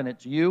look up, and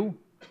it's you,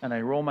 and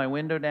I roll my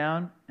window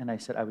down, and I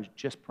said, I was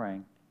just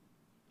praying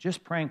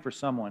for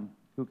someone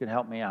who could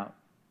help me out.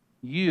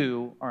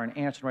 You are an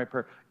answer to my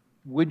prayer.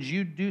 Would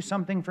you do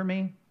something for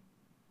me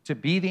to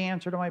be the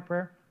answer to my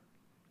prayer?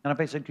 And if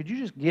I said, could you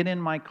just get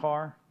in my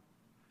car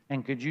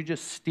and could you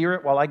just steer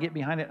it while I get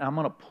behind it and I'm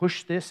going to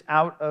push this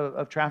out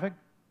of traffic?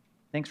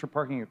 Thanks for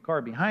parking your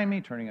car behind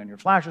me, turning on your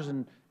flashes,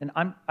 and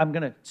I'm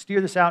going to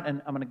steer this out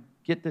and I'm going to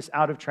get this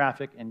out of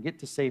traffic and get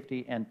to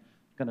safety and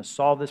going to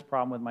solve this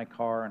problem with my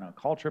car and I'll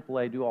call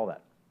AAA, do all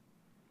that.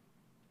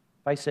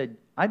 If I said,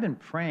 I've been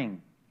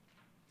praying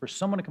for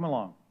someone to come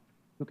along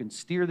who can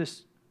steer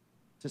this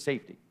to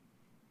safety.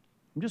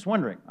 I'm just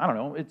wondering, I don't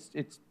know,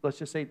 it's let's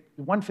just say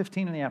 1:15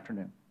 in the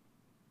afternoon.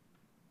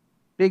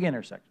 Big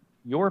intersection.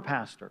 Your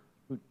pastor,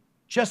 who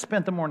just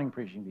spent the morning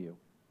preaching to you,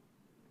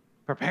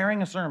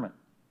 preparing a sermon,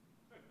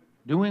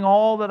 doing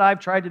all that I've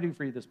tried to do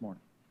for you this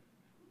morning.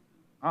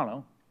 I don't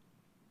know.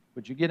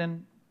 Would you get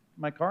in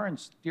my car and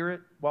steer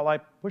it while I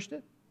pushed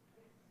it?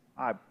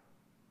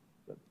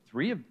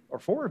 3 or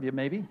 4 of you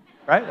maybe,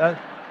 right?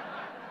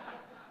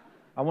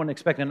 I wouldn't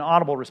expect an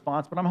audible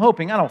response, but I'm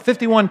hoping,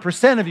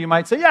 51% of you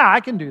might say, yeah,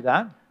 I can do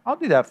that. I'll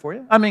do that for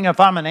you. I mean,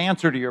 if I'm an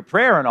answer to your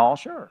prayer and all,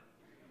 sure.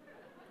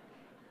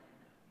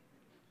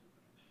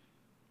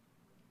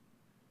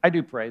 I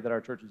do pray that our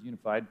church is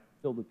unified,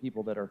 filled with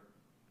people that are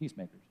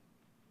peacemakers.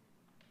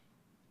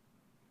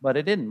 But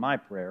it isn't my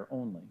prayer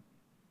only.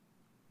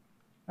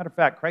 Matter of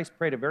fact, Christ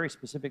prayed a very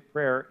specific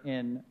prayer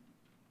in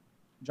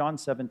John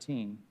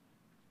 17.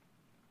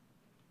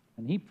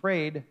 And he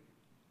prayed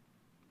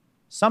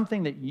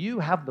something that you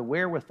have the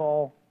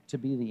wherewithal to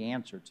be the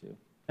answer to.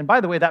 And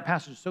by the way, that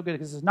passage is so good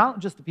because it's not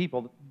just the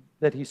people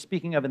that he's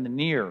speaking of in the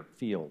near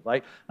field,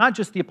 right? Not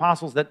just the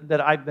apostles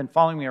that I've been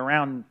following me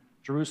around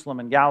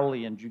Jerusalem and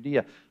Galilee and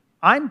Judea.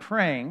 I'm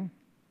praying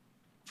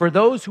for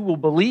those who will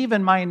believe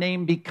in my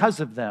name because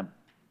of them.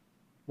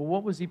 Well,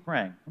 what was he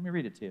praying? Let me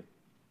read it to you.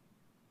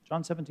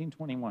 John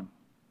 17:21.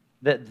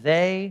 That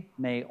they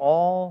may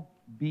all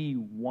be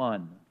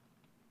one,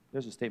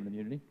 There's a statement of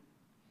unity.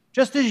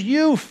 Just as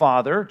you,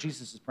 Father,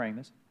 Jesus is praying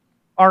this,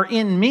 are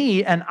in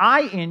me and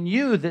I in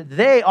you, that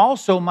they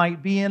also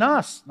might be in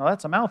us. Now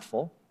that's a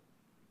mouthful,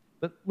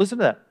 but listen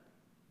to that.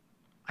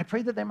 I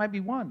pray that they might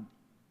be one.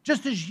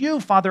 Just as you,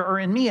 Father, are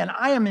in me and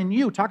I am in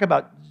you. Talk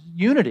about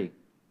unity.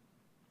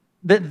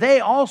 That they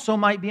also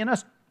might be in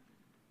us.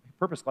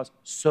 Purpose clause,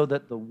 so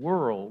that the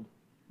world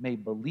may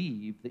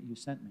believe that you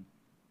sent me.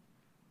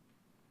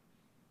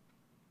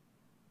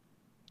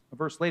 A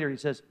verse later, he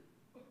says,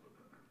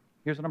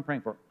 here's what I'm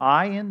praying for.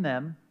 I in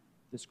them,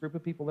 this group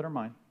of people that are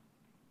mine,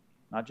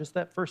 not just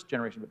that first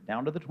generation, but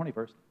down to the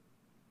 21st,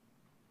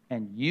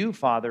 and you,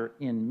 Father,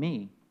 in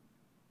me,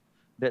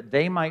 that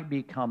they might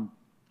become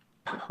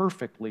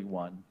perfectly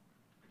one,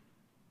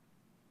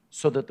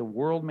 so that the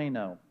world may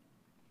know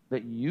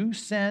that you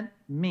sent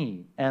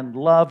me and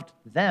loved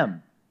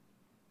them,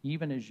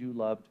 even as you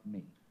loved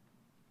me.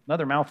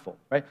 Another mouthful,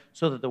 right?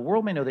 So that the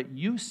world may know that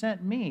you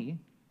sent me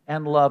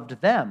and loved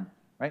them,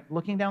 right?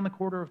 Looking down the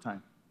corridor of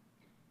time,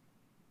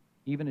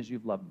 even as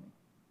you've loved me.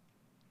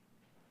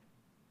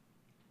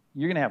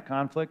 You're going to have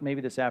conflict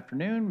maybe this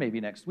afternoon,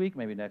 maybe next week,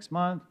 maybe next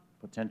month,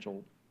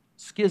 potential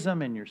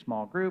schism in your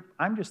small group.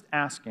 I'm just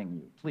asking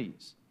you,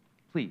 please,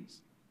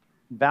 please,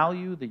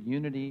 value the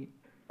unity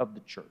of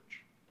the church.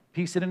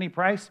 Peace at any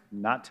price?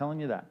 Not telling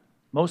you that.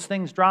 Most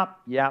things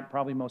drop? Yeah,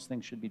 probably most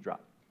things should be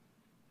dropped.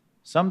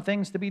 Some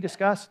things to be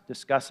discussed?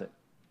 Discuss it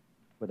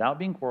without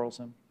being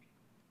quarrelsome.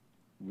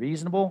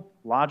 Reasonable,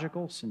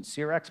 logical,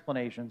 sincere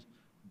explanations,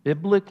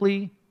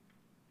 biblically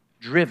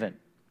driven.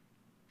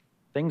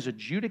 Things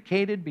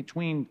adjudicated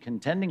between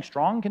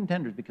strong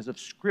contenders because of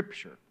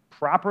Scripture,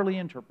 properly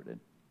interpreted,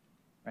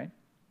 right?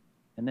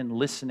 And then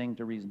listening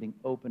to reason, being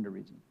open to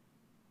reason.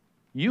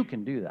 You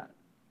can do that.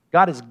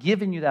 God has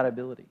given you that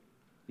ability.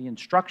 The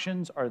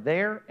instructions are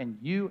there, and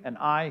you and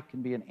I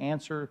can be an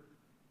answer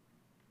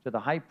to the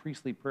high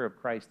priestly prayer of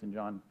Christ in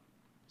John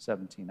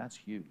 17. That's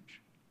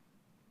huge.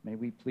 May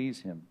we please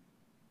him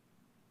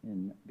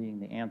in being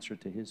the answer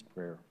to his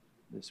prayer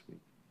this week.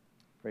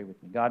 Pray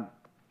with me. God,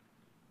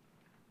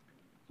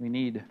 we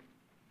need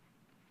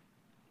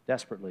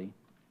desperately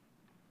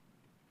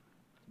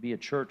to be a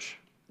church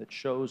that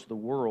shows the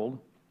world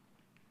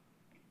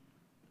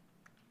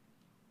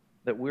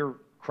that we're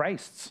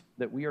Christ's,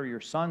 that we are your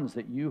sons,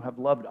 that you have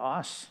loved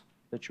us,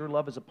 that your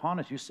love is upon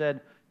us. You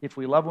said, if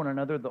we love one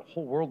another, the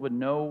whole world would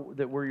know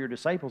that we're your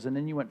disciples. And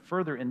then you went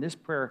further in this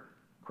prayer,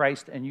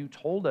 Christ, and you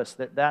told us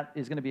that that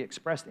is going to be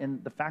expressed in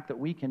the fact that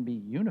we can be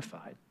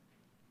unified.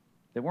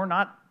 That we're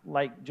not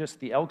like just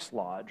the Elks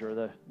Lodge or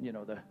the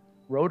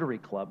Rotary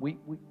Club.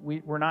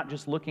 We're not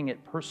just looking at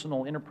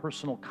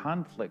interpersonal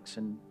conflicts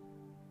and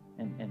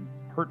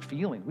hurt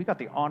feelings. We've got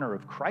the honor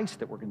of Christ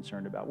that we're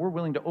concerned about. We're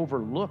willing to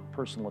overlook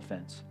personal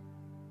offense.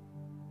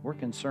 We're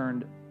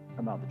concerned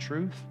about the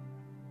truth,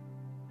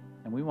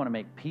 and we want to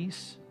make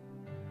peace,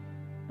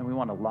 and we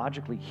want to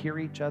logically hear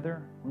each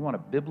other. We want to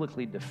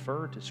biblically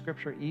defer to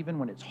Scripture even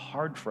when it's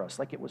hard for us,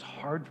 like it was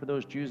hard for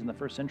those Jews in the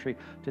first century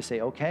to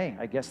say, okay,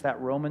 I guess that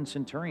Roman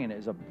centurion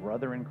is a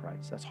brother in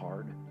Christ. That's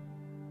hard.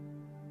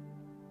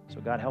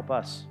 So God, help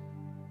us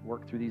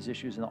work through these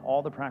issues in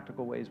all the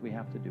practical ways we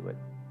have to do it.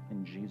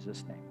 In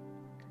Jesus' name,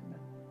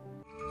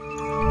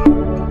 amen.